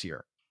rest of this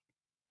year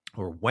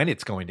or when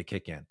it's going to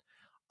kick in.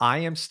 I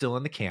am still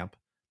in the camp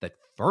that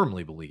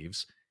firmly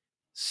believes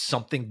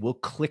something will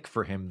click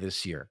for him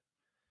this year.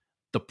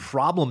 The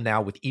problem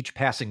now with each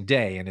passing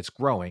day, and it's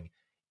growing,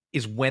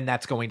 is when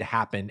that's going to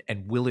happen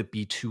and will it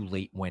be too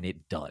late when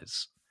it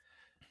does?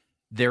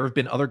 There have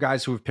been other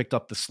guys who have picked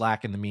up the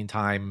slack in the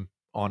meantime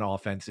on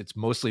offense. It's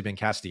mostly been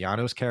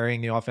Castellanos carrying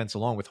the offense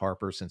along with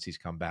Harper since he's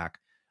come back.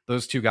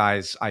 Those two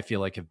guys, I feel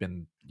like, have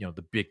been,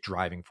 the big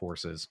driving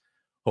forces.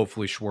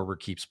 Hopefully Schwarber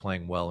keeps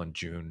playing well in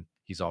June.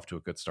 He's off to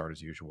a good start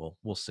as usual.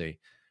 We'll see.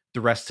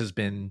 The rest has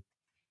been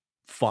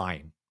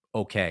fine.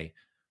 Okay.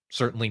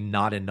 Certainly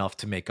not enough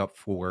to make up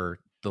for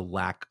the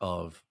lack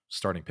of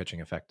starting pitching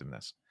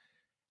effectiveness.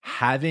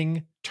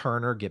 Having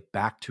Turner get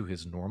back to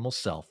his normal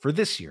self for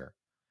this year,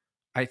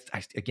 I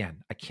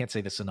can't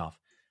say this enough.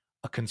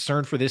 A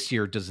concern for this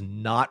year does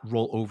not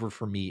roll over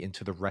for me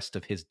into the rest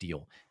of his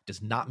deal. It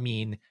does not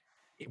mean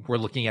we're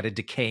looking at a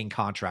decaying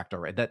contract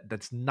already.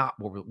 That's not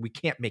what we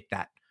can't make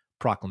that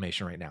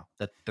proclamation right now.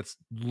 That's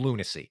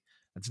lunacy.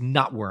 That's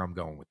not where I'm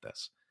going with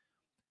this.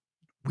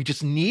 We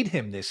just need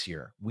him this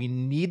year. We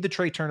need the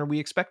Trey Turner we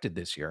expected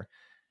this year.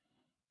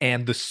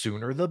 And the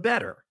sooner the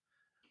better.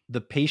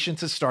 The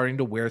patience is starting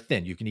to wear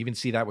thin. You can even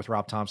see that with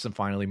Rob Thompson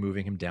finally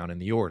moving him down in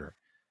the order.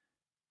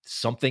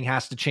 Something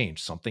has to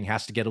change. Something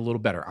has to get a little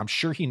better. I'm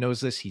sure he knows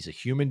this. He's a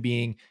human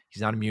being.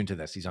 He's not immune to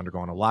this. He's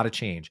undergone a lot of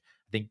change.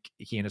 I think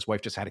he and his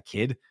wife just had a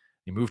kid.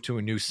 He moved to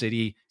a new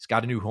city. He's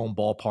got a new home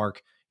ballpark.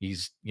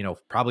 He's,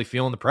 probably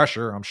feeling the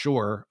pressure, I'm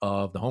sure,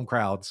 of the home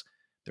crowds.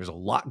 There's a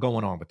lot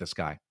going on with this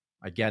guy.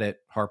 I get it.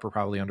 Harper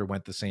probably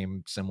underwent the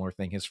same similar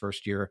thing his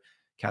first year.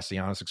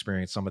 Castellanos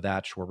experienced some of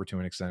that. Schwarber, to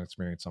an extent,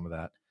 experienced some of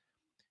that.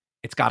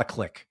 It's got to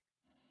click.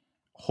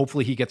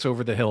 Hopefully he gets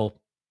over the hill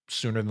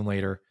sooner than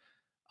later.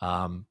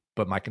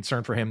 But my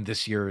concern for him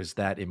this year is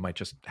that it might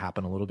just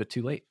happen a little bit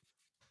too late.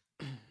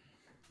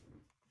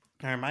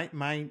 All right,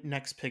 my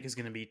next pick is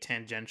going to be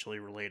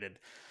tangentially related,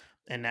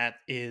 and that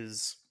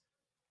is,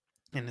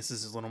 and this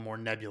is a little more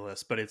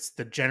nebulous, but it's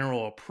the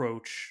general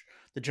approach,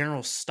 the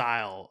general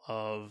style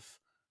of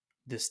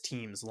this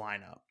team's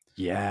lineup.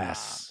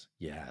 Yes.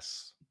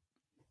 Yes.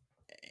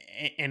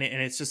 And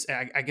it's just,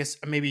 I guess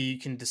maybe you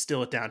can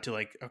distill it down to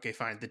like, okay,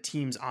 fine, the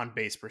team's on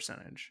base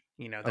percentage.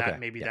 That Okay.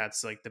 maybe Yeah.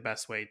 that's like the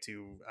best way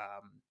to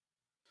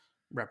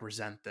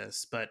represent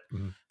this. But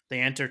Mm-hmm.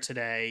 they enter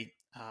today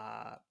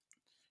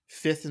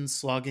fifth in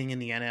slugging in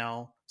the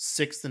NL,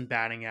 sixth in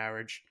batting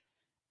average,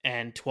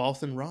 and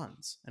 12th in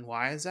runs. And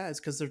why is that? It's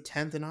because they're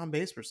 10th in on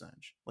base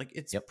percentage. Like,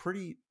 it's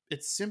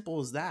it's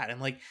simple as that.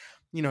 And like,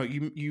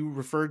 you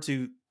referred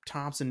to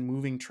Thompson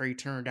moving Trey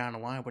Turner down the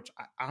line, which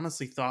I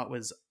honestly thought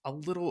was a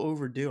little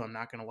overdue. I'm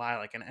not going to lie.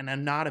 Like, and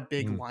I'm not a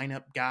big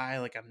lineup guy.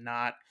 Like, I'm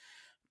not,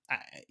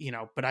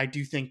 but I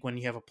do think when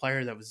you have a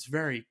player that was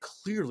very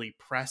clearly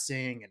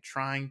pressing and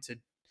trying to,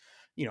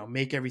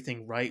 make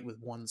everything right with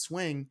one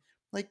swing,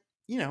 like,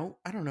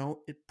 I don't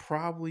know, it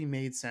probably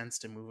made sense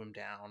to move him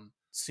down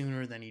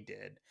sooner than he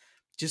did,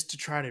 just to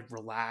try to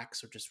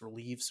relax or just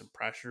relieve some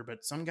pressure.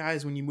 But some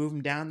guys, when you move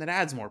them down, that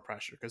adds more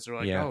pressure because they're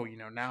like, oh,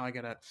 now I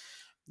gotta,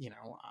 he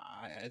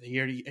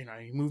already,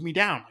 you move me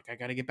down, like I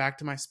gotta get back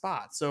to my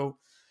spot. So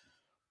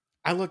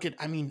I look at,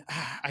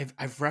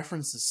 I've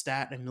referenced the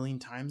stat a million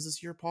times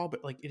this year, Paul,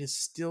 but like it is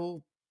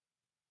still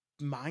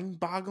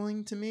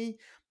mind-boggling to me,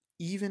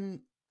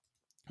 even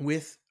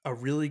with a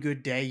really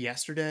good day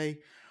yesterday.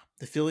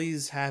 The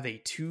Phillies have a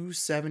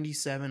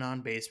 277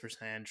 on base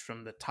percentage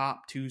from the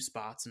top two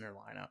spots in their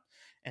lineup.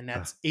 And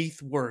that's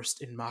eighth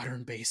worst in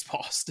modern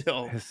baseball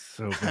still. It's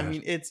so bad. I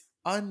mean, it's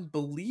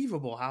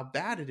unbelievable how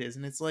bad it is.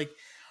 And it's like,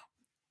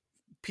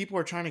 people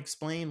are trying to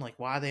explain like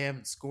why they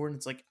haven't scored. And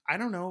it's like, I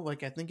don't know.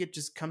 Like, I think it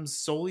just comes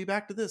solely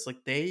back to this.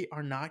 Like, they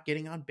are not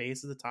getting on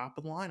base at the top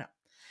of the lineup.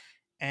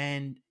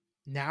 And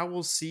now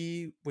we'll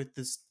see with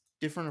this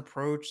different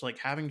approach, like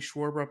having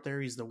Schwarber up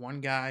there. He's the one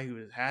guy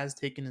who has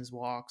taken his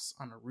walks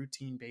on a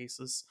routine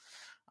basis.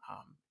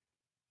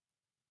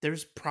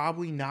 There's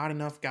probably not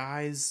enough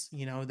guys,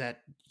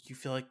 that you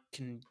feel like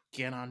can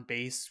get on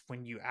base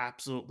when you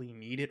absolutely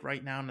need it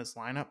right now in this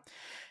lineup.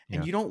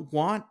 And Yeah. you don't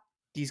want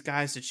these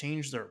guys to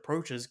change their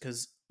approaches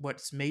because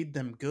what's made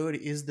them good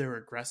is their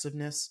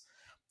aggressiveness.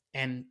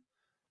 And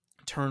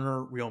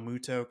Turner, Real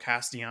Muto,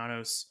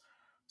 Castellanos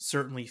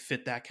certainly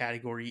fit that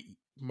category.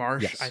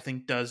 Marsh, I Yes.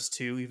 think, does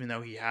too, even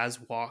though he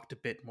has walked a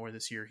bit more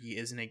this year. He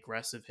is an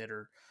aggressive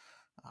hitter.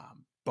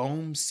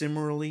 Bohm,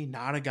 similarly,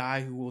 not a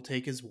guy who will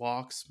take his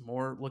walks,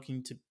 more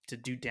looking to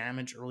do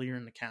damage earlier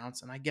in the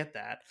counts, and I get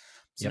that.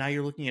 So Yep. now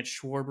you're looking at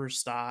Schwarber,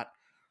 Stott,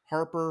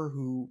 Harper,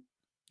 who,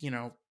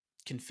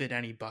 can fit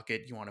any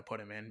bucket you want to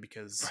put him in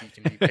because he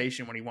can be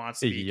patient when he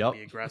wants to be, he can Yep.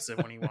 be aggressive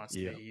when he wants to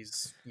Yep. be.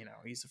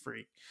 He's a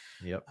freak.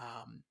 Yep.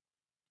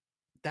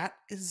 That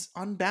is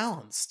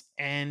unbalanced,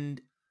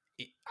 and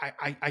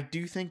I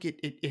do think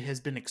it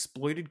has been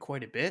exploited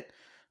quite a bit.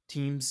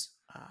 Teams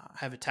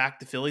have attacked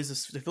the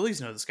Phillies. The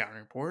Phillies know the scouting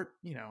report,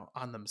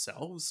 on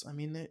themselves. I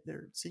mean,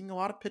 they're seeing a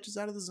lot of pitches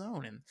out of the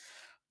zone, and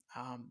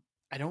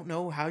I don't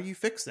know how you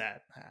fix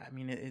that. I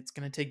mean, it's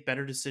going to take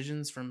better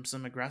decisions from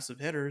some aggressive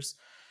hitters,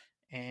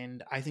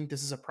 and I think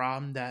this is a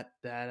problem that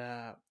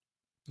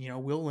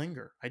will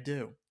linger. I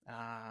do.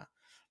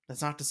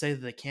 That's not to say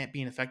that they can't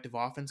be an effective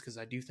offense because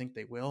I do think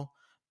they will.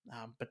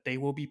 But they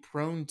will be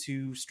prone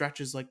to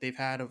stretches like they've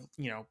had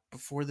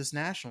before this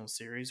national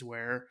series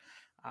where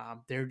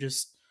they're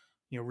just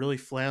really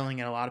flailing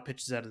at a lot of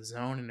pitches out of the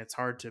zone, and it's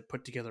hard to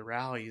put together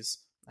rallies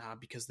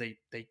because they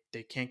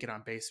can't get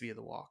on base via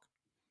the walk.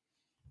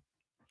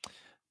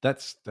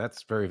 That's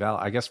very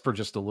valid. I guess for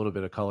just a little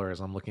bit of color,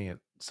 as I'm looking at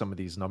some of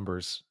these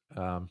numbers,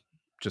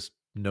 just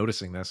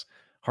noticing this,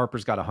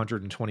 Harper's got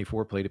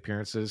 124 plate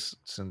appearances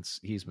since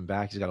he's been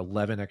back. He's got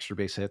 11 extra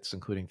base hits,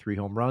 including 3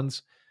 home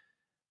runs,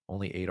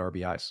 only 8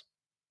 RBIs.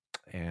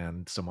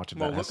 And so much of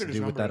that has to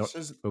do with that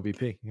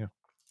OBP. Yeah.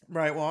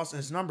 Right. Well, also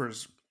his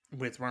numbers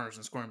with runners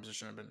in scoring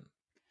position have been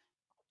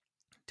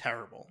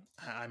terrible.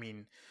 I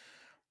mean,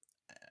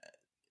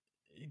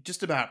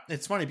 just about,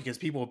 it's funny because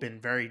people have been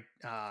very,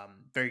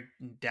 very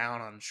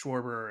down on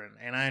Schwarber,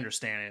 and I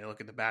understand it. They look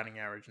at the batting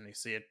average and they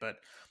see it, but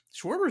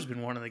Schwarber's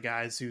been one of the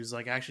guys who's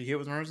like actually hit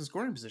with runners in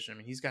scoring position. I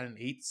mean, he's got an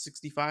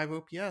 865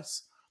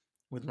 OPS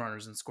with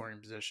runners in scoring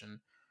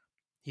position.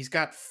 He's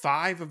got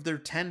 5 of their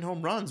 10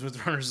 home runs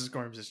with runners in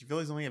scoring position.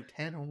 Phillies only have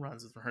 10 home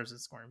runs with runners in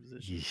scoring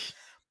position. Yeesh.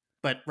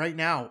 But right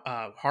now,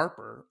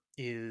 Harper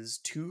is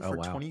 2 for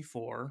wow.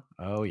 24.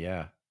 Oh,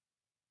 yeah.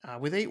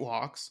 With 8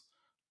 walks,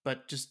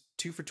 but just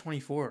 2 for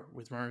 24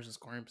 with runners in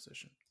scoring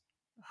position.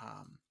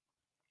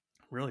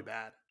 Really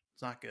bad.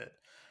 It's not good.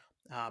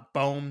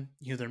 Bohm,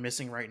 who they're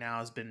missing right now,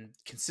 has been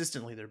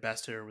consistently their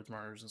best hitter with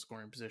runners in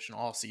scoring position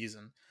all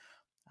season.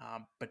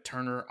 But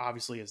Turner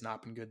obviously has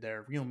not been good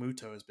there. Real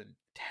Muto has been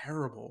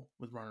terrible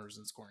with runners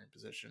in scoring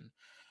position.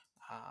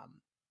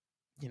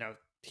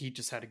 He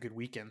just had a good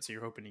weekend, so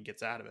you're hoping he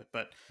gets out of it.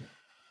 But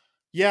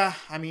yeah,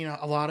 I mean,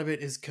 a lot of it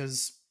is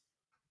because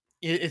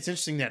it's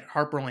interesting that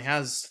Harper only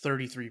has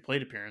 33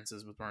 plate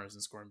appearances with runners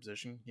in scoring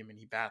position. I mean,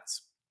 he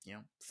bats,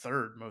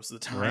 third most of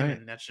the time, Right,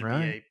 and that should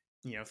be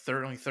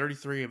only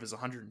 33 of his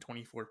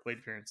 124 plate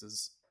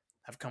appearances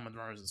have come with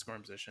runners in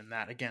scoring position.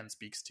 That again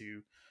speaks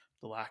to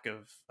the lack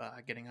of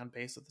getting on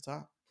base at the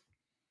top.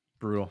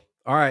 Brutal.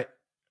 All right,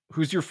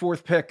 who's your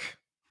 4th pick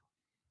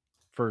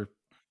for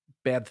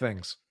bad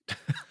things?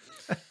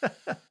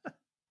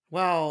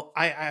 Well,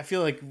 I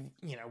feel like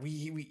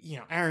we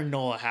Aaron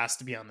Nola has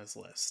to be on this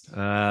list.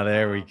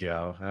 There we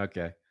go.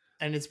 Okay,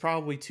 and it's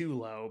probably too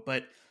low,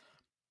 but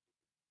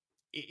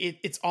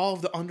it's all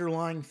of the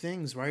underlying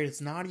things, right?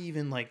 It's not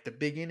even like the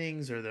big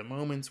innings or the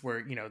moments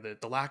where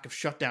the lack of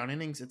shutdown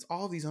innings. It's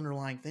all these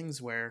underlying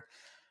things where,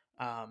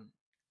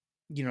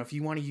 if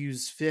you want to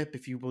use FIP,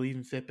 if you believe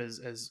in FIP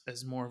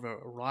as more of a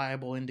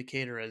reliable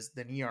indicator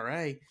than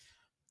ERA,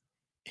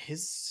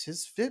 his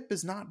FIP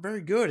is not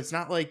very good. It's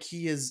not like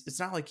he's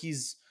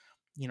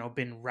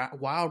been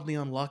wildly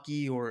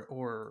unlucky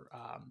or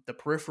the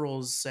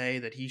peripherals say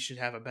that he should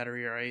have a better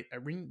ERA. It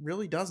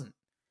really doesn't.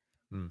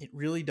 It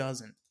really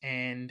doesn't.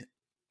 And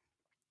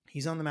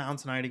he's on the mound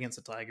tonight against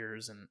the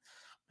Tigers, and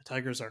the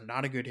Tigers are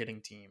not a good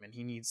hitting team, and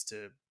he needs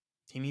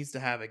to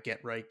have a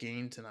get right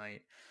game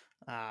tonight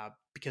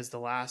because the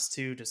last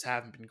 2 just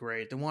haven't been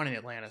great. The one in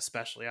Atlanta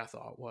especially, I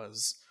thought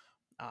was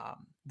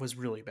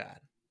really bad.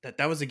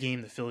 That was a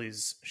game the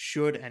Phillies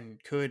should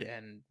and could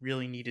and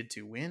really needed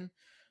to win.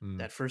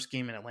 That first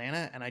game in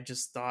Atlanta, and I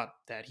just thought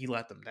that he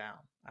let them down.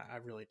 I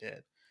really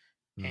did.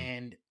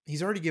 And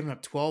he's already given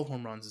up 12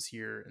 home runs this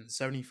year in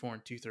 74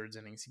 and 2/3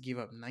 innings. He gave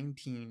up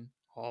 19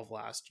 all of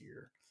last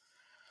year.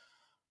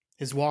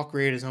 His walk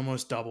rate is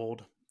almost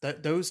doubled.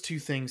 Those 2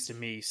 things to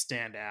me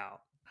stand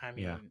out. I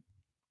mean,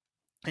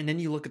 and then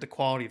you look at the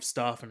quality of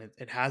stuff, and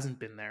it hasn't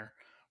been there.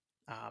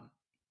 Um,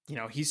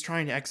 he's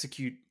trying to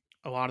execute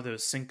a lot of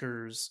those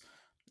sinkers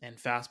and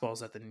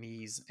fastballs at the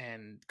knees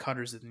and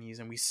cutters at the knees,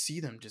 and we see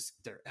them just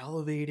they're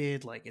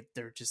elevated, like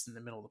they're just in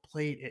the middle of the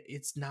plate.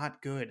 It's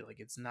not good. Like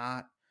it's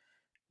not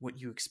what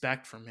you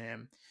expect from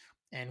him.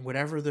 And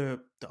whatever the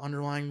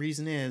underlying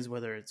reason is,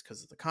 whether it's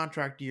because of the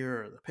contract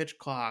year or the pitch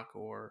clock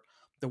or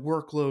the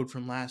workload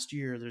from last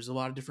year, there's a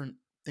lot of different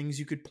things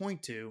you could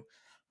point to.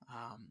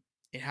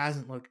 It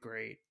hasn't looked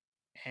great,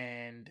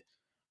 and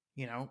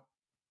you know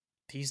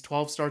he's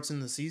 12 starts in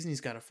the season.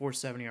 He's got a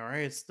 4.70 ERA.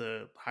 It's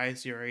the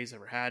highest ERA he's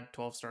ever had.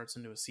 12 starts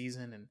into a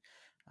season, and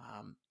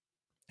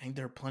I think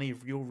there are plenty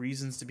of real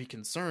reasons to be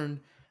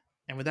concerned.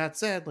 And with that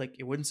said, like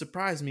it wouldn't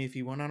surprise me if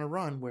he went on a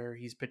run where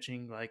he's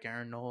pitching like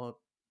Aaron Nola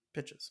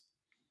pitches.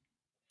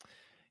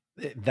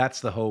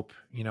 That's the hope.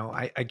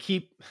 I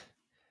keep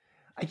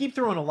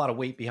throwing a lot of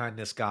weight behind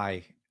this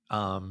guy,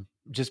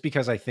 just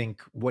because I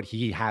think what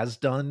he has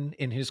done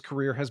in his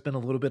career has been a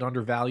little bit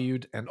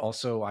undervalued, and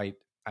also I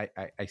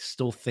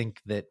still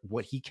think that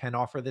what he can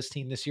offer this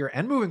team this year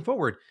and moving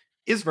forward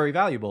is very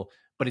valuable.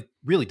 But it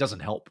really doesn't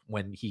help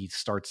when he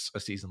starts a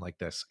season like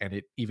this, and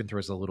it even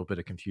throws a little bit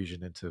of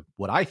confusion into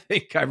what I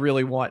think I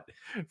really want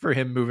for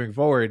him moving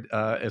forward,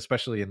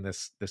 especially in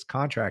this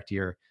contract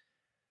year.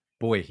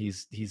 Boy,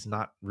 he's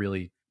not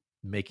really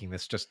making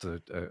this just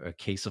a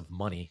case of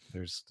money.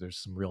 There's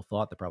some real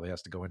thought that probably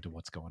has to go into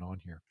what's going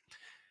on here.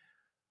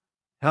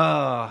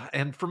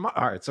 And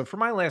all right, so for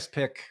my last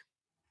pick,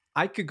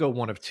 I could go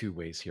one of two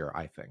ways here.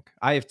 I think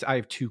I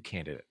have two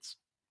candidates.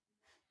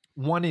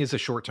 One is a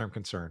short-term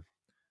concern.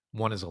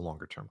 One is a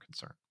longer-term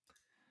concern.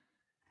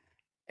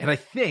 And I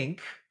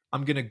think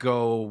I'm going to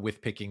go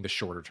with picking the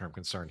shorter-term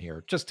concern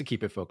here, just to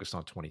keep it focused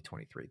on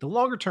 2023. The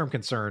longer-term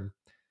concern,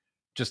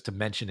 just to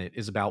mention it,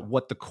 is about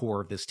what the core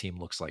of this team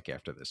looks like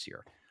after this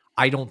year.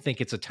 I don't think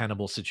it's a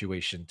tenable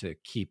situation to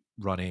keep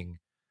running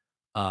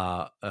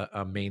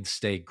a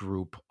mainstay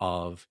group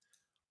of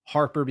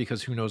Harper,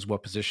 because who knows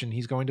what position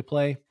he's going to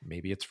play.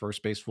 Maybe it's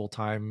first base full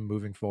time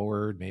moving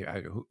forward. Maybe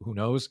who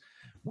knows?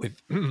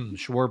 With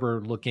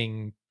Schwarber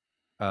looking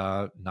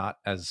not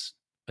as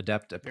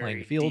adept at playing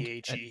the field.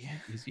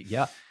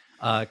 Yeah.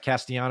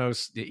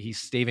 Castellanos, he's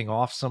staving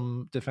off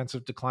some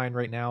defensive decline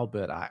right now,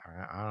 but I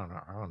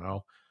don't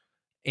know.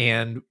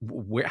 And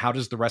how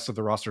does the rest of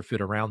the roster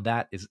fit around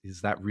that?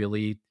 Is that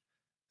really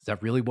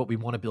what we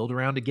want to build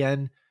around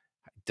again?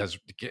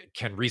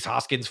 Can Rhys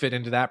Hoskins fit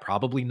into that?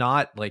 Probably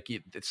not. Like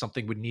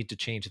something would need to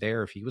change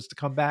there if he was to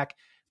come back.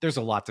 There's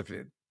a lot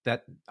to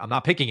that. I'm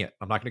not picking it.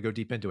 I'm not going to go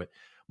deep into it.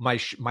 My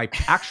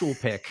actual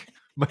pick,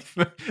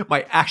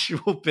 my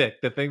actual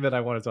pick, the thing that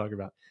I want to talk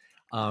about,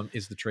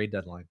 is the trade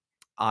deadline.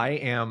 I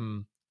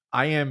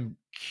am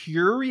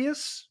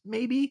curious,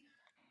 maybe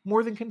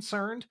more than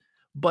concerned,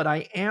 but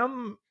I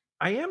am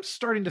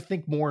starting to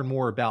think more and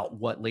more about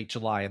what late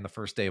July and the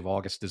first day of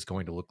August is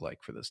going to look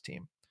like for this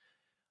team.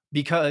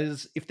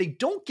 Because if they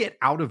don't get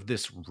out of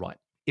this rut,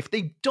 if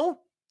they don't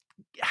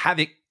have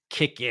it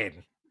kick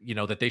in,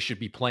 that they should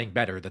be playing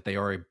better, that they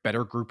are a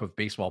better group of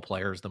baseball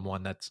players than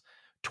one that's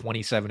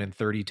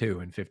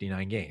 27-32 in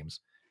 59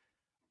 games.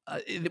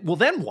 Well,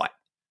 then what?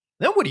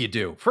 Then what do you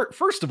do?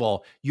 First of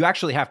all, you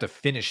actually have to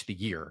finish the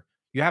year.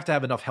 You have to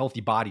have enough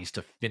healthy bodies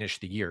to finish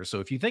the year.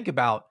 So if you think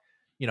about,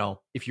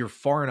 if you're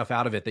far enough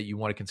out of it that you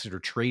want to consider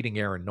trading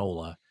Aaron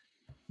Nola,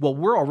 well,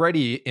 we're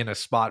already in a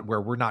spot where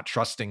we're not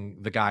trusting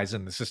the guys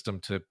in the system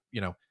to,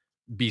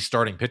 be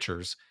starting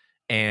pitchers.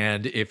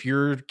 And if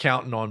you're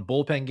counting on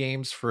bullpen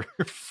games for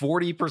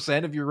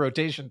 40% of your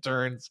rotation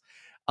turns,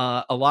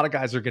 a lot of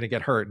guys are going to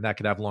get hurt, and that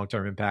could have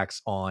long-term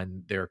impacts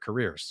on their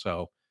careers.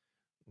 So,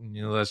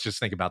 let's just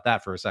think about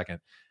that for a second.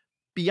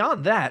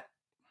 Beyond that,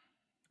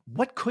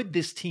 what could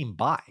this team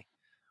buy?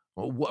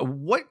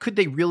 What could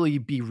they really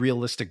be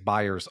realistic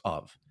buyers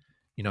of?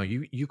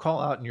 You call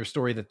out in your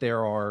story that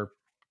there are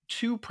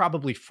two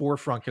probably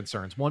forefront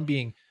concerns, one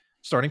being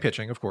starting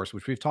pitching, of course,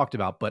 which we've talked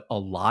about, but a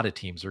lot of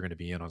teams are going to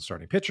be in on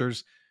starting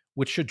pitchers,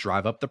 which should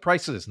drive up the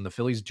prices. And the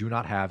Phillies do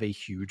not have a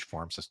huge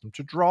farm system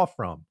to draw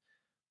from.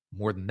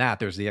 More than that,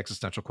 there's the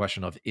existential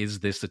question of, is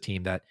this a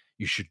team that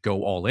you should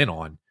go all in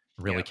on,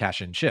 really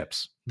cash in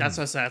chips? That's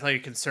what I said. I thought your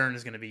concern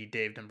is going to be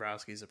Dave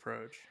Dombrowski's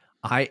approach.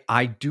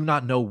 I do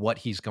not know what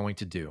he's going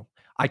to do.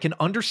 I can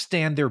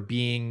understand there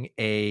being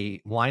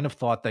a line of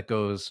thought that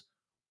goes,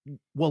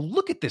 well,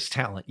 look at this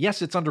talent.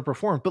 Yes, it's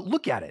underperformed, but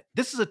look at it.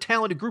 This is a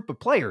talented group of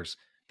players.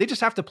 They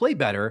just have to play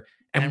better.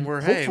 And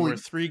we're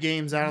 3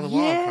 games out of the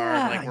wild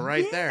card. Like we're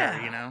right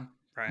there,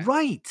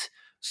 Right.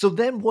 So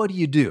then what do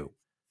you do?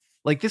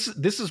 Like this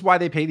is why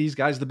they pay these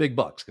guys the big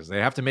bucks, because they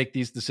have to make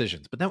these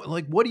decisions. But then,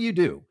 like, what do you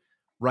do?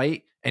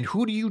 Right. And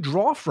who do you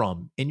draw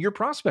from in your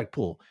prospect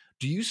pool?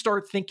 Do you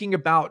start thinking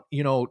about,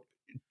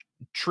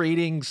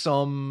 trading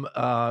some,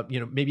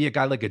 maybe a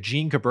guy like a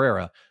Gene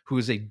Cabrera, who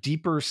is a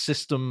deeper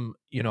system,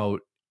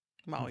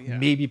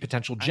 maybe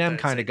potential gem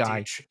kind of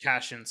guy.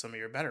 Cash in some of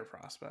your better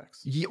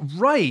prospects. Yeah,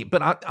 right.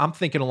 But I'm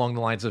thinking along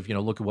the lines of,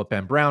 look at what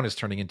Ben Brown is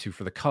turning into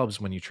for the Cubs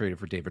when you traded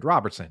for David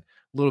Robertson.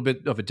 A little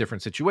bit of a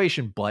different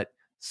situation, but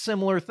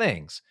similar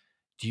things.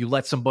 Do you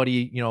let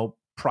somebody,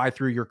 pry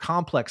through your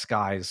complex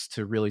guys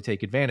to really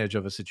take advantage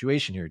of a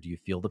situation here? Do you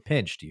feel the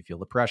pinch? Do you feel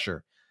the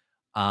pressure?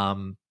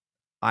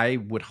 I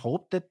would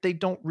hope that they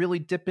don't really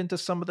dip into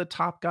some of the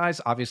top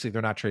guys. Obviously,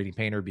 they're not trading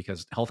Painter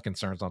because health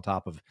concerns on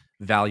top of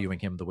valuing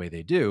him the way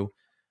they do.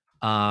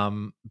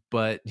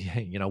 But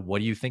what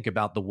do you think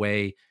about the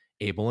way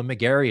Abel and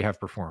McGarry have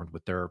performed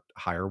with their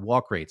higher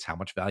walk rates? How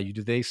much value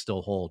do they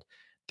still hold?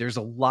 There's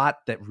a lot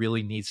that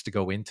really needs to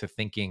go into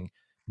thinking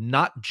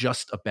not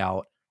just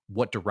about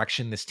what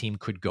direction this team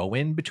could go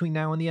in between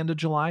now and the end of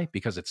July,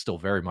 because it's still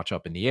very much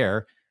up in the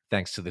air,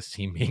 thanks to this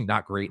team being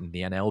not great and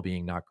the NL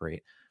being not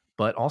great,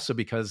 but also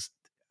because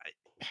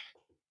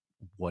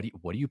what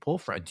do you pull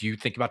from? Do you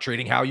think about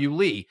trading Hao-Yu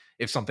Lee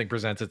if something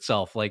presents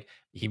itself? Like,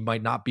 he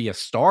might not be a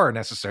star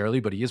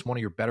necessarily, but he is one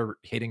of your better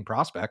hitting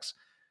prospects.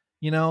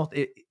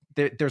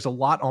 There's a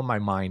lot on my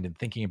mind and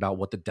thinking about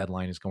what the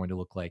deadline is going to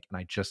look like.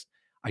 And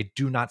I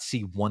do not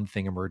see one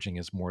thing emerging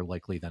as more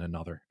likely than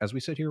another as we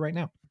sit here right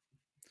now.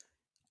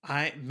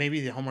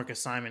 Maybe the homework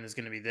assignment is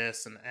going to be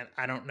this, and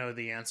I don't know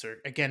the answer.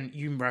 Again,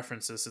 you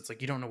reference this. It's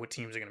like you don't know what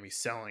teams are going to be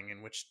selling,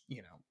 and which,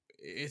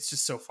 it's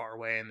just so far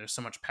away, and there's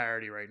so much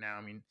parity right now.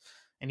 I mean,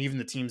 and even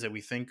the teams that we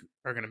think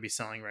are going to be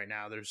selling right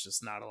now, there's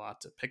just not a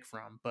lot to pick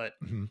from. But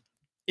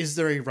is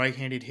there a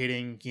right-handed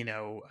hitting,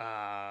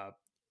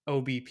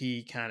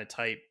 OBP kind of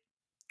type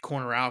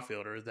corner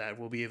outfielder that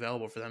will be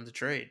available for them to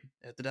trade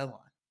at the deadline?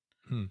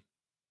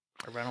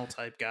 A rental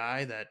type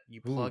guy that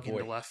you plug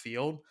into left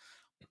field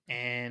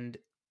and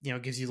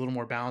gives you a little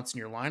more balance in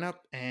your lineup,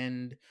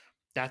 and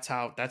that's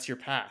your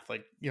path.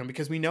 Like,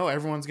 because we know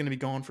everyone's going to be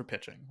going for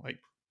pitching. Like,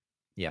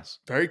 yes,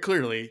 very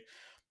clearly,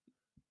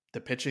 the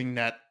pitching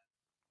that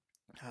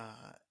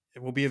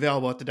it will be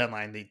available at the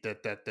deadline.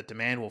 The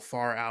demand will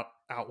far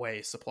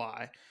outweigh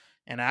supply.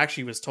 And I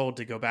actually was told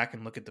to go back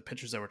and look at the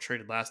pitchers that were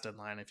traded last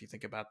deadline. If you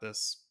think about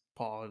this,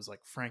 Paul, it was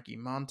like Frankie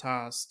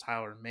Montas,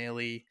 Tyler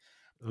Mahle,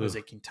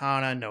 Jose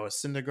Quintana, Noah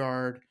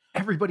Syndergaard.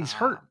 Everybody's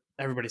hurt.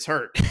 Everybody's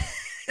hurt.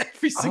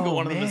 Every single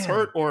one of them is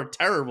hurt or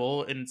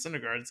terrible in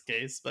Syndergaard's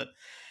case. But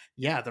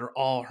yeah, they're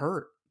all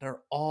hurt.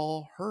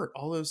 All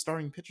those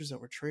starting pitchers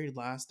that were traded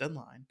last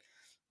deadline.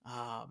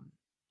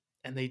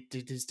 And they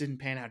just didn't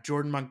pan out.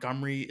 Jordan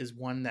Montgomery is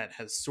one that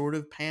has sort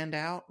of panned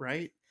out,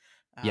 right?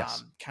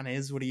 Yes. Kind of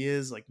is what he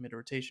is, like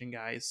mid-rotation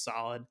guy, is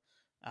solid.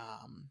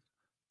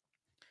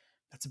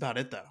 That's about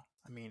it, though.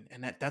 I mean,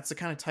 and that's the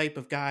kind of type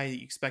of guy that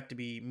you expect to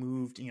be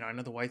moved. I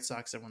know the White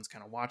Sox, everyone's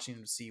kind of watching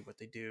them to see what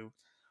they do,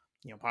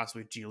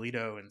 possibly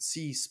Giolito and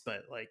Cease,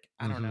 but like,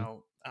 I don't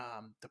know.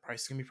 The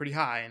price is going to be pretty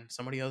high, and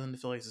somebody other than the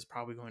Phillies is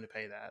probably going to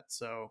pay that.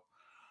 So,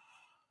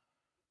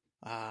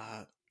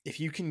 if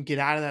you can get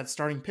out of that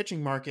starting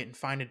pitching market and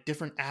find a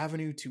different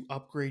avenue to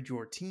upgrade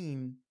your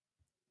team,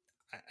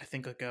 I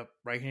think like a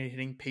right-handed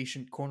hitting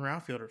patient corner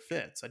outfielder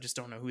fits. I just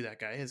don't know who that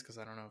guy is because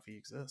I don't know if he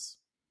exists.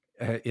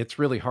 It's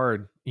really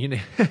hard.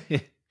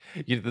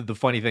 The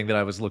funny thing that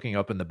I was looking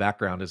up in the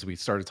background as we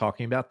started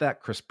talking about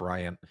that, Chris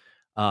Bryant,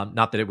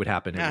 not that it would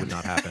happen. It would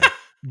not happen.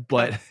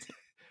 But,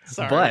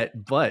 sorry.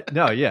 but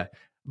no, yeah.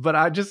 But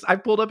I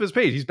pulled up his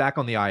page. He's back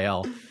on the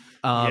IL.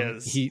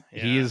 He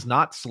is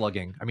not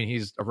slugging. I mean,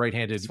 he's a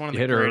right-handed hitter. It's one of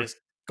the greatest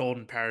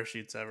golden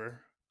parachutes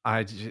ever.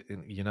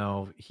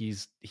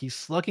 He's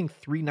slugging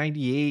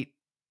 398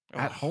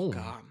 at home.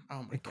 God.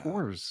 Oh my God.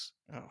 Coors.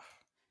 Oh,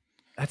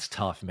 that's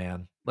tough,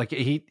 man. Like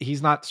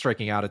he's not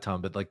striking out a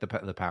ton, but like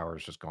the power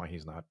is just going.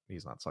 He's not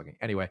slugging.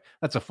 Anyway,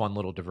 that's a fun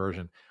little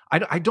diversion.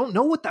 I don't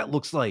know what that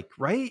looks like,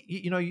 right?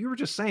 You were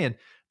just saying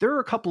there are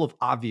a couple of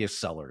obvious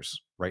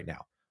sellers right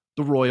now: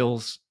 the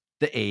Royals,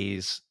 the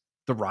A's,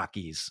 the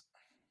Rockies,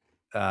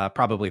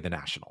 probably the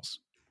Nationals.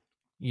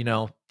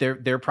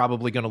 They're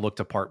probably going to look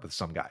to part with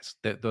some guys.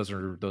 Those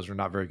are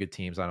not very good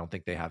teams. I don't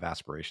think they have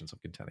aspirations of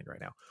contending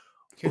right now.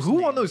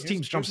 Who on those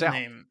teams jumps out?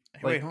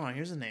 Wait, hold on.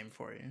 Here's a name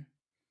for you.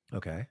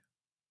 Okay.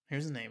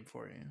 Here's a name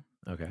for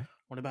you. Okay.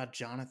 What about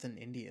Jonathan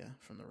India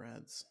from the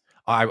Reds?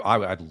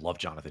 I'd love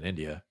Jonathan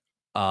India.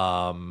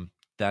 I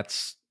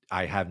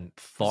hadn't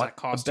thought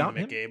about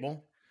him.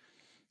 McGable?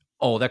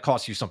 Oh, that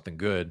costs you something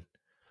good.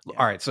 Yeah.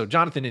 All right. So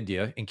Jonathan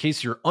India, in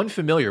case you're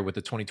unfamiliar with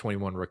the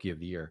 2021 Rookie of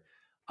the Year,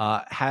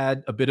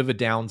 had a bit of a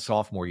down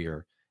sophomore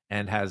year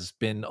and has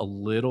been a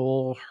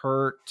little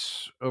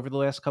hurt over the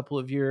last couple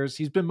of years.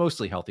 He's been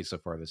mostly healthy so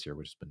far this year,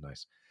 which has been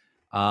nice.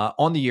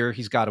 On the year,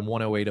 he's got a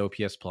 108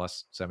 OPS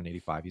plus,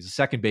 785. He's a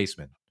second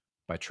baseman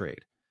by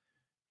trade.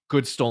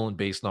 Good stolen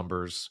base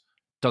numbers.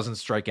 Doesn't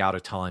strike out a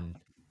ton.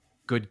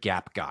 Good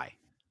gap guy.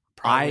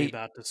 Probably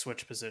about to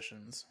switch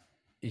positions.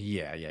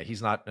 Yeah.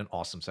 He's not an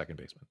awesome second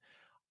baseman.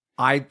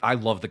 I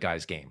love the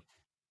guy's game.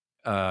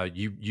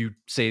 You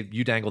say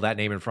you dangle that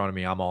name in front of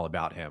me, I'm all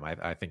about him.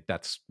 I think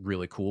that's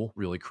really cool,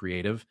 really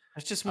creative.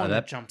 It's just one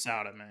that jumps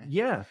out at me.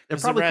 Yeah,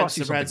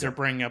 the Reds are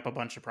bringing up a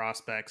bunch of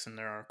prospects, and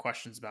there are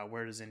questions about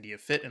where does India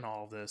fit in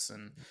all of this,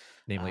 and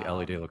namely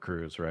Ellie De La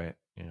Cruz, right?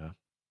 Yeah.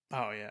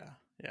 Oh yeah.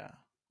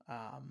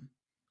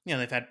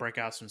 They've had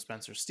breakouts from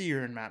Spencer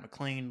Steer and Matt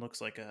McLean.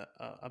 Looks like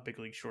a big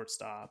league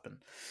shortstop, and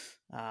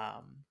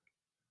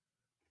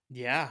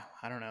Yeah,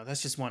 I don't know.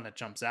 That's just one that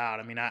jumps out.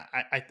 I mean,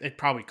 it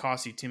probably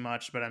costs you too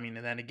much, but I mean,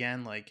 and then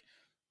again, like,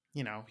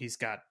 he's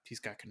got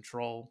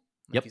control.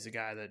 Like, Yep. he's a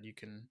guy that you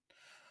can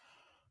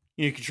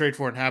trade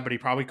for and have, but he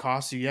probably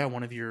costs you, yeah,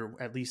 one of your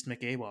at least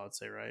McAble, I'd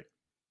say, right?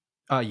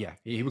 Yeah, At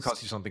he would cost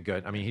least. you something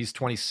good. I mean, he's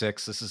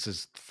 26. This is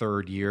his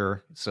third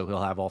year, so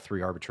he'll have all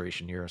 3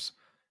 arbitration years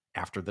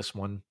after this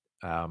one.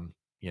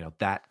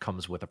 That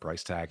comes with a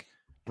price tag,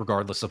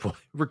 regardless of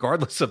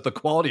regardless of the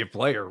quality of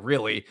player.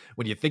 Really,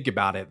 when you think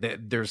about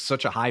it, there's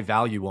such a high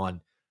value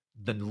on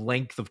the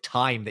length of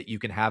time that you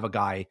can have a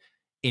guy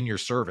in your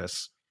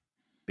service,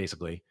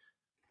 basically.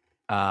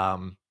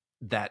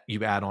 That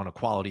you add on a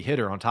quality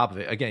hitter on top of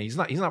it. Again, he's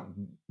not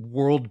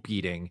world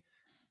beating.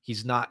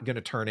 He's not going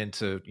to turn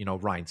into,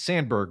 Ryan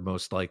Sandberg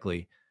most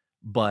likely,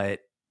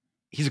 but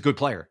he's a good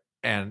player.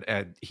 And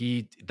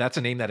that's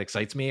a name that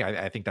excites me.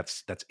 I think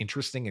that's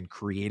interesting and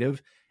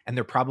creative. And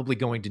they're probably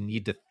going to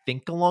need to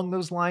think along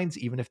those lines,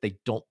 even if they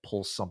don't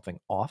pull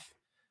something off.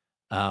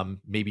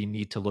 Maybe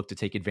need to look to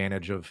take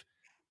advantage of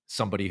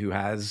somebody who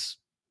has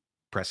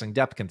pressing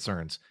depth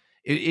concerns.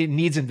 It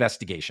needs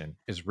investigation,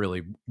 is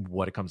really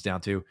what it comes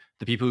down to.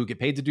 The people who get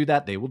paid to do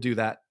that, they will do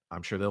that.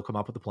 I'm sure they'll come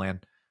up with a plan.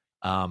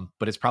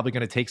 But it's probably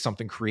going to take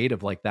something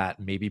creative like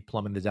that, maybe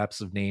plumbing the depths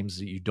of names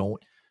that you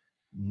don't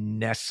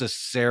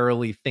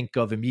necessarily think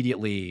of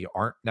immediately,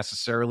 aren't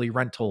necessarily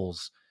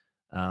rentals.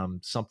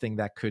 Something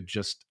that could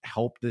just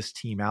help this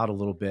team out a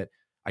little bit,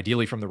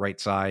 ideally from the right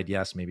side.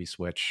 Yes, maybe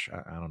switch.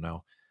 I don't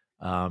know.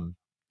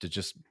 To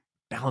just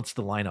balance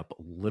the lineup a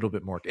little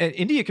bit more. And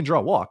India can draw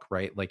a walk,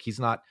 right? Like, he's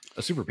not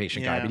a super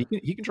patient guy, but Yeah.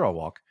 he can draw a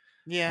walk.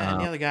 Yeah, and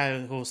Uh, the other guy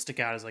who will stick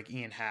out is like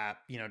Ian Happ,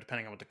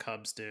 depending on what the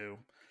Cubs do.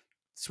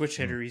 Switch mm.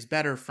 hitter, he's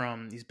better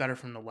from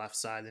the left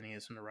side than he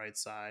is from the right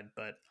side.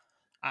 But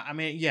I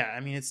mean, yeah,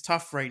 I mean, it's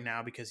tough right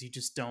now because you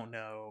just don't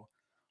know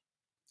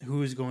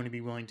who's going to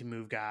be willing to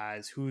move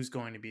guys, who's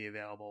going to be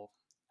available.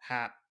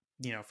 Hap,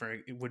 for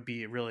it would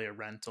be really a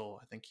rental.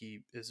 I think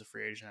he is a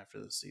free agent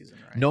after this season,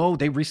 right? No,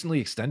 they recently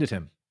extended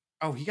him.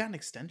 Oh, he got an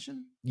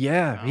extension?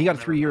 Yeah, he Oh, got a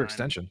never 3-year mind.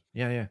 extension.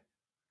 Yeah, yeah.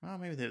 Well,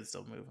 maybe they would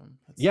still move him.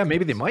 That's the Yeah,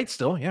 maybe they Cubs. might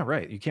still. Yeah,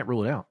 right. You can't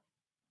rule it out.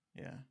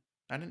 Yeah.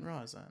 I didn't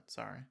realize that.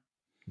 Sorry.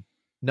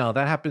 No,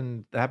 that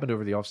happened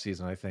over the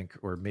offseason, I think,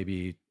 or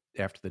maybe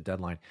after the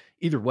deadline.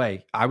 Either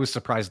way, I was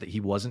surprised that he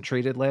wasn't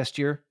traded last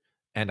year,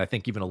 and I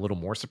think even a little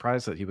more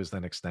surprised that he was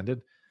then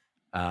extended.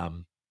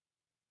 Um,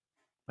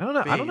 I don't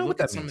know. But I yeah, don't you know what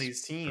look at that some of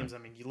means these for him. teams. I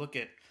mean,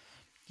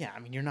 yeah, I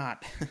mean, you're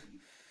not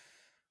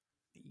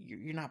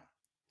you're not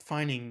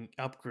finding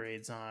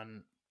upgrades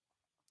on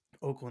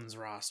Oakland's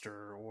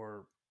roster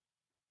or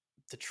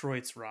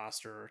Detroit's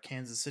roster or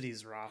Kansas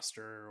City's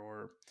roster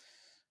or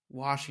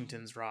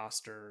Washington's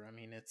roster. I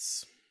mean,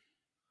 it's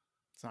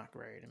not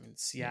great. I mean, Yeah.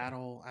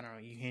 Seattle, I don't know,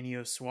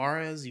 Eugenio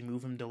Suarez, you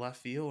move him to left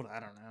field.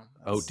 I don't know.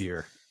 Oh That's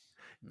dear.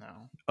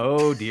 no.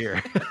 Oh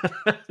dear.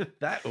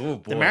 Oh The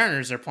boy.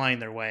 Mariners are playing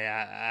their way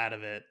out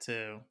of it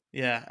too.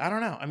 Yeah, I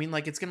don't know. I mean,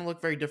 like, it's going to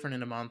look very different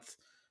in a month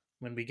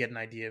when we get an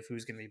idea of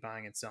who's going to be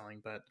buying and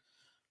selling. But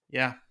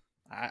yeah,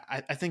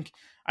 I think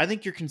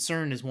your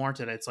concern is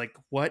warranted. It's like,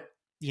 what,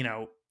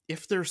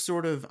 if they're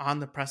sort of on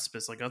the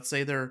precipice, like, let's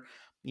say they're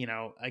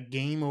a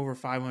game over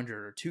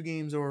 500 or 2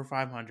 games over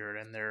 500,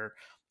 and they're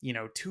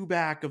two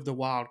back of the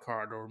wild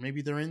card, or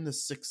maybe they're in the the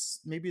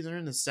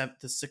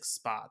sixth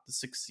spot, the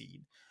sixth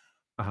seed.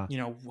 Uh-huh.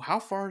 How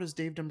far does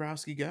Dave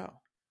Dombrowski go?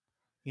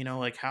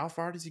 Like, how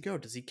far does he go?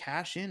 Does he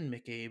cash in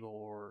McAble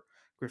or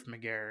Griff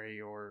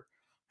McGarry or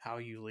Hal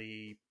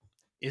Yulee?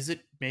 Is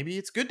it, maybe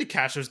it's good to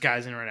cash those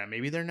guys in right now?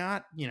 Maybe they're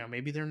not.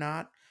 Maybe they're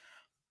not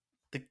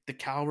the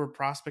caliber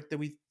prospect that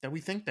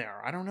we think they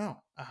are. I don't know.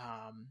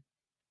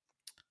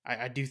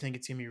 I do think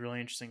it's gonna be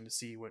really interesting to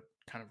see what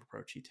kind of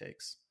approach he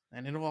takes,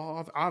 and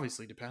it'll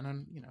obviously depend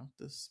on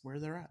this where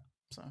they're at.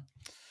 So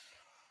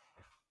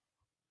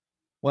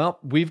Well,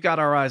 we've got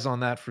our eyes on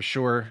that for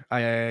sure.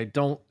 I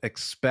don't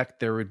expect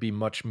there would be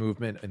much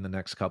movement in the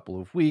next couple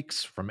of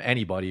weeks from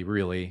anybody,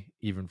 really,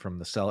 even from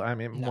the seller. I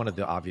mean, no, one of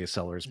the obvious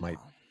sellers no, might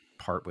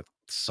part with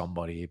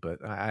somebody,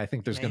 but I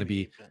think there's going to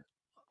be maybe,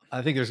 but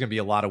I think there's going to be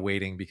a lot of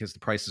waiting because the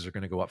prices are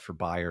going to go up for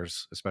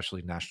buyers,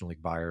 especially National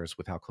League buyers,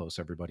 with how close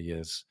everybody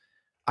is.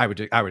 I would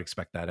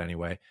expect that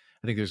anyway.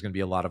 I think there's going to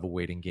be a lot of a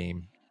waiting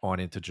game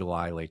on into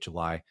July, late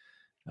July.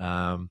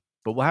 But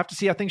we'll have to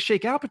see how things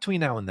shake out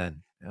between now and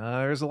then.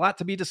 There's a lot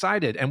to be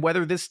decided, and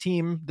whether this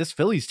team, this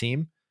Phillies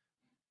team,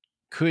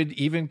 could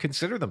even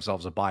consider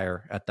themselves a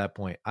buyer at that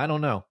point. I don't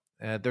know.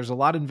 There's a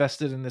lot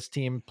invested in this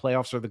team.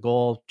 Playoffs are the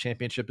goal.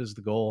 Championship is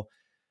the goal.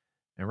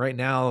 And right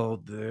now,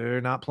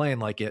 they're not playing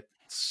like it.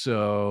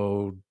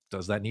 So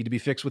does that need to be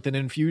fixed with an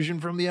infusion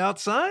from the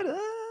outside?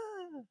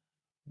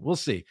 We'll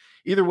see.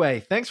 Either way,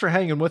 thanks for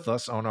hanging with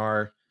us on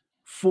our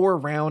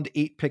 4-round,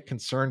 8-pick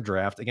concern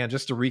draft. Again,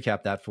 just to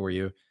recap that for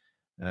you,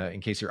 in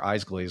case your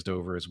eyes glazed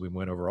over as we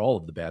went over all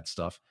of the bad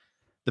stuff.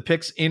 The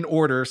picks in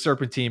order,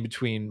 serpentine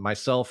between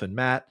myself and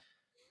Matt.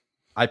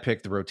 I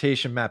picked the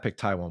rotation. Matt picked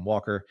Taijuan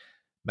Walker.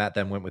 Matt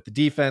then went with the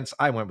defense.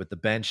 I went with the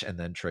bench and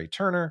then Trey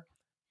Turner.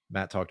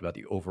 Matt talked about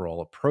the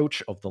overall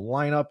approach of the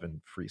lineup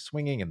and free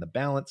swinging and the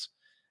balance.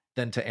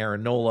 Then to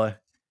Aaron Nola,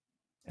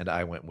 and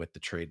I went with the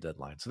trade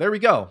deadline. So there we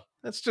go.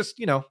 That's just,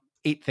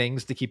 8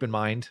 things to keep in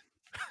mind.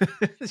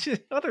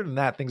 Other than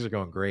that, things are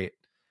going great.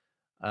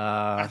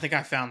 I think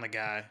I found the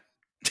guy.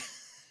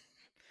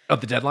 Oh,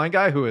 the deadline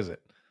guy? Who is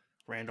it?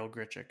 Randall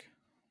Grichuk.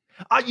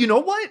 You know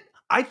what?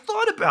 I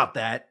thought about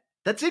that.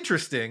 That's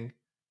interesting.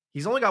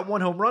 He's only got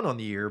 1 home run on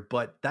the year,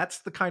 but that's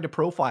the kind of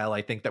profile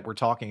I think that we're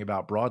talking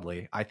about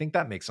broadly. I think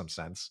that makes some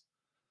sense.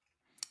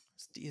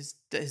 His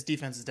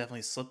defense has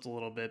definitely slipped a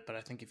little bit, but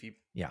I think if you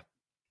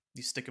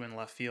stick him in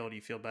left field,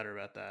 you feel better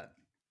about that.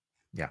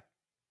 Yeah.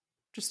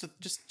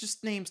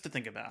 Just names to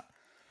think about.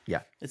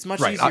 Yeah. It's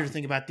much easier to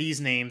think about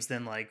these names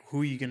than like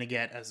who are you going to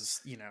get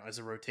as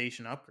a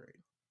rotation upgrade.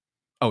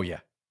 Oh yeah,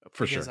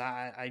 for because sure.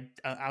 I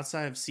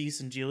outside of Cease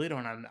and Giolito,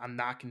 and I'm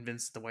not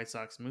convinced the White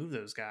Sox move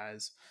those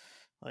guys.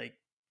 Like,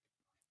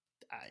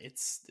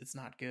 it's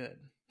not good.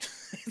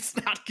 It's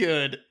not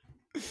good.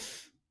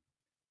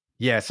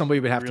 Yeah, somebody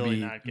would have really to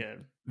be not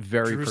good.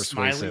 Very Drew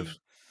persuasive.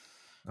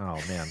 Smiley?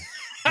 Oh man,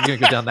 you gonna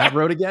go down that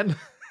road again?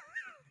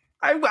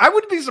 I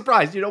wouldn't be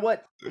surprised. You know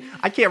what?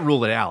 I can't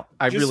rule it out.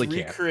 I really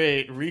can't.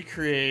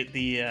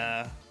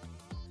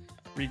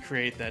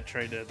 Recreate that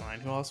trade deadline.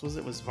 Who else was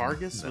it? Was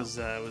Vargas? No.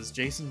 Was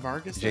Jason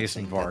Vargas?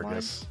 Jason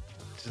Vargas.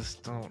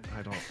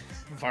 I don't.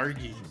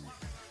 Vargy.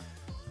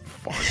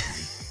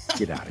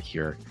 Get out of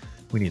here.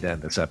 We need to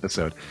end this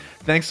episode.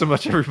 Thanks so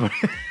much, everybody.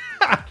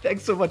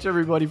 Thanks so much,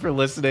 everybody, for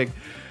listening.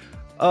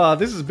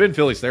 This has been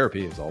Phillies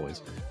Therapy, as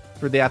always.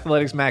 For the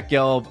Athletics, Matt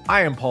Gelb,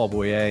 I am Paul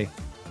Boyer.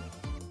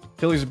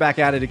 Phillies are back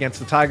at it against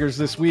the Tigers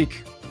this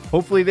week.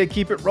 Hopefully they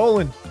keep it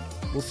rolling.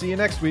 We'll see you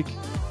next week.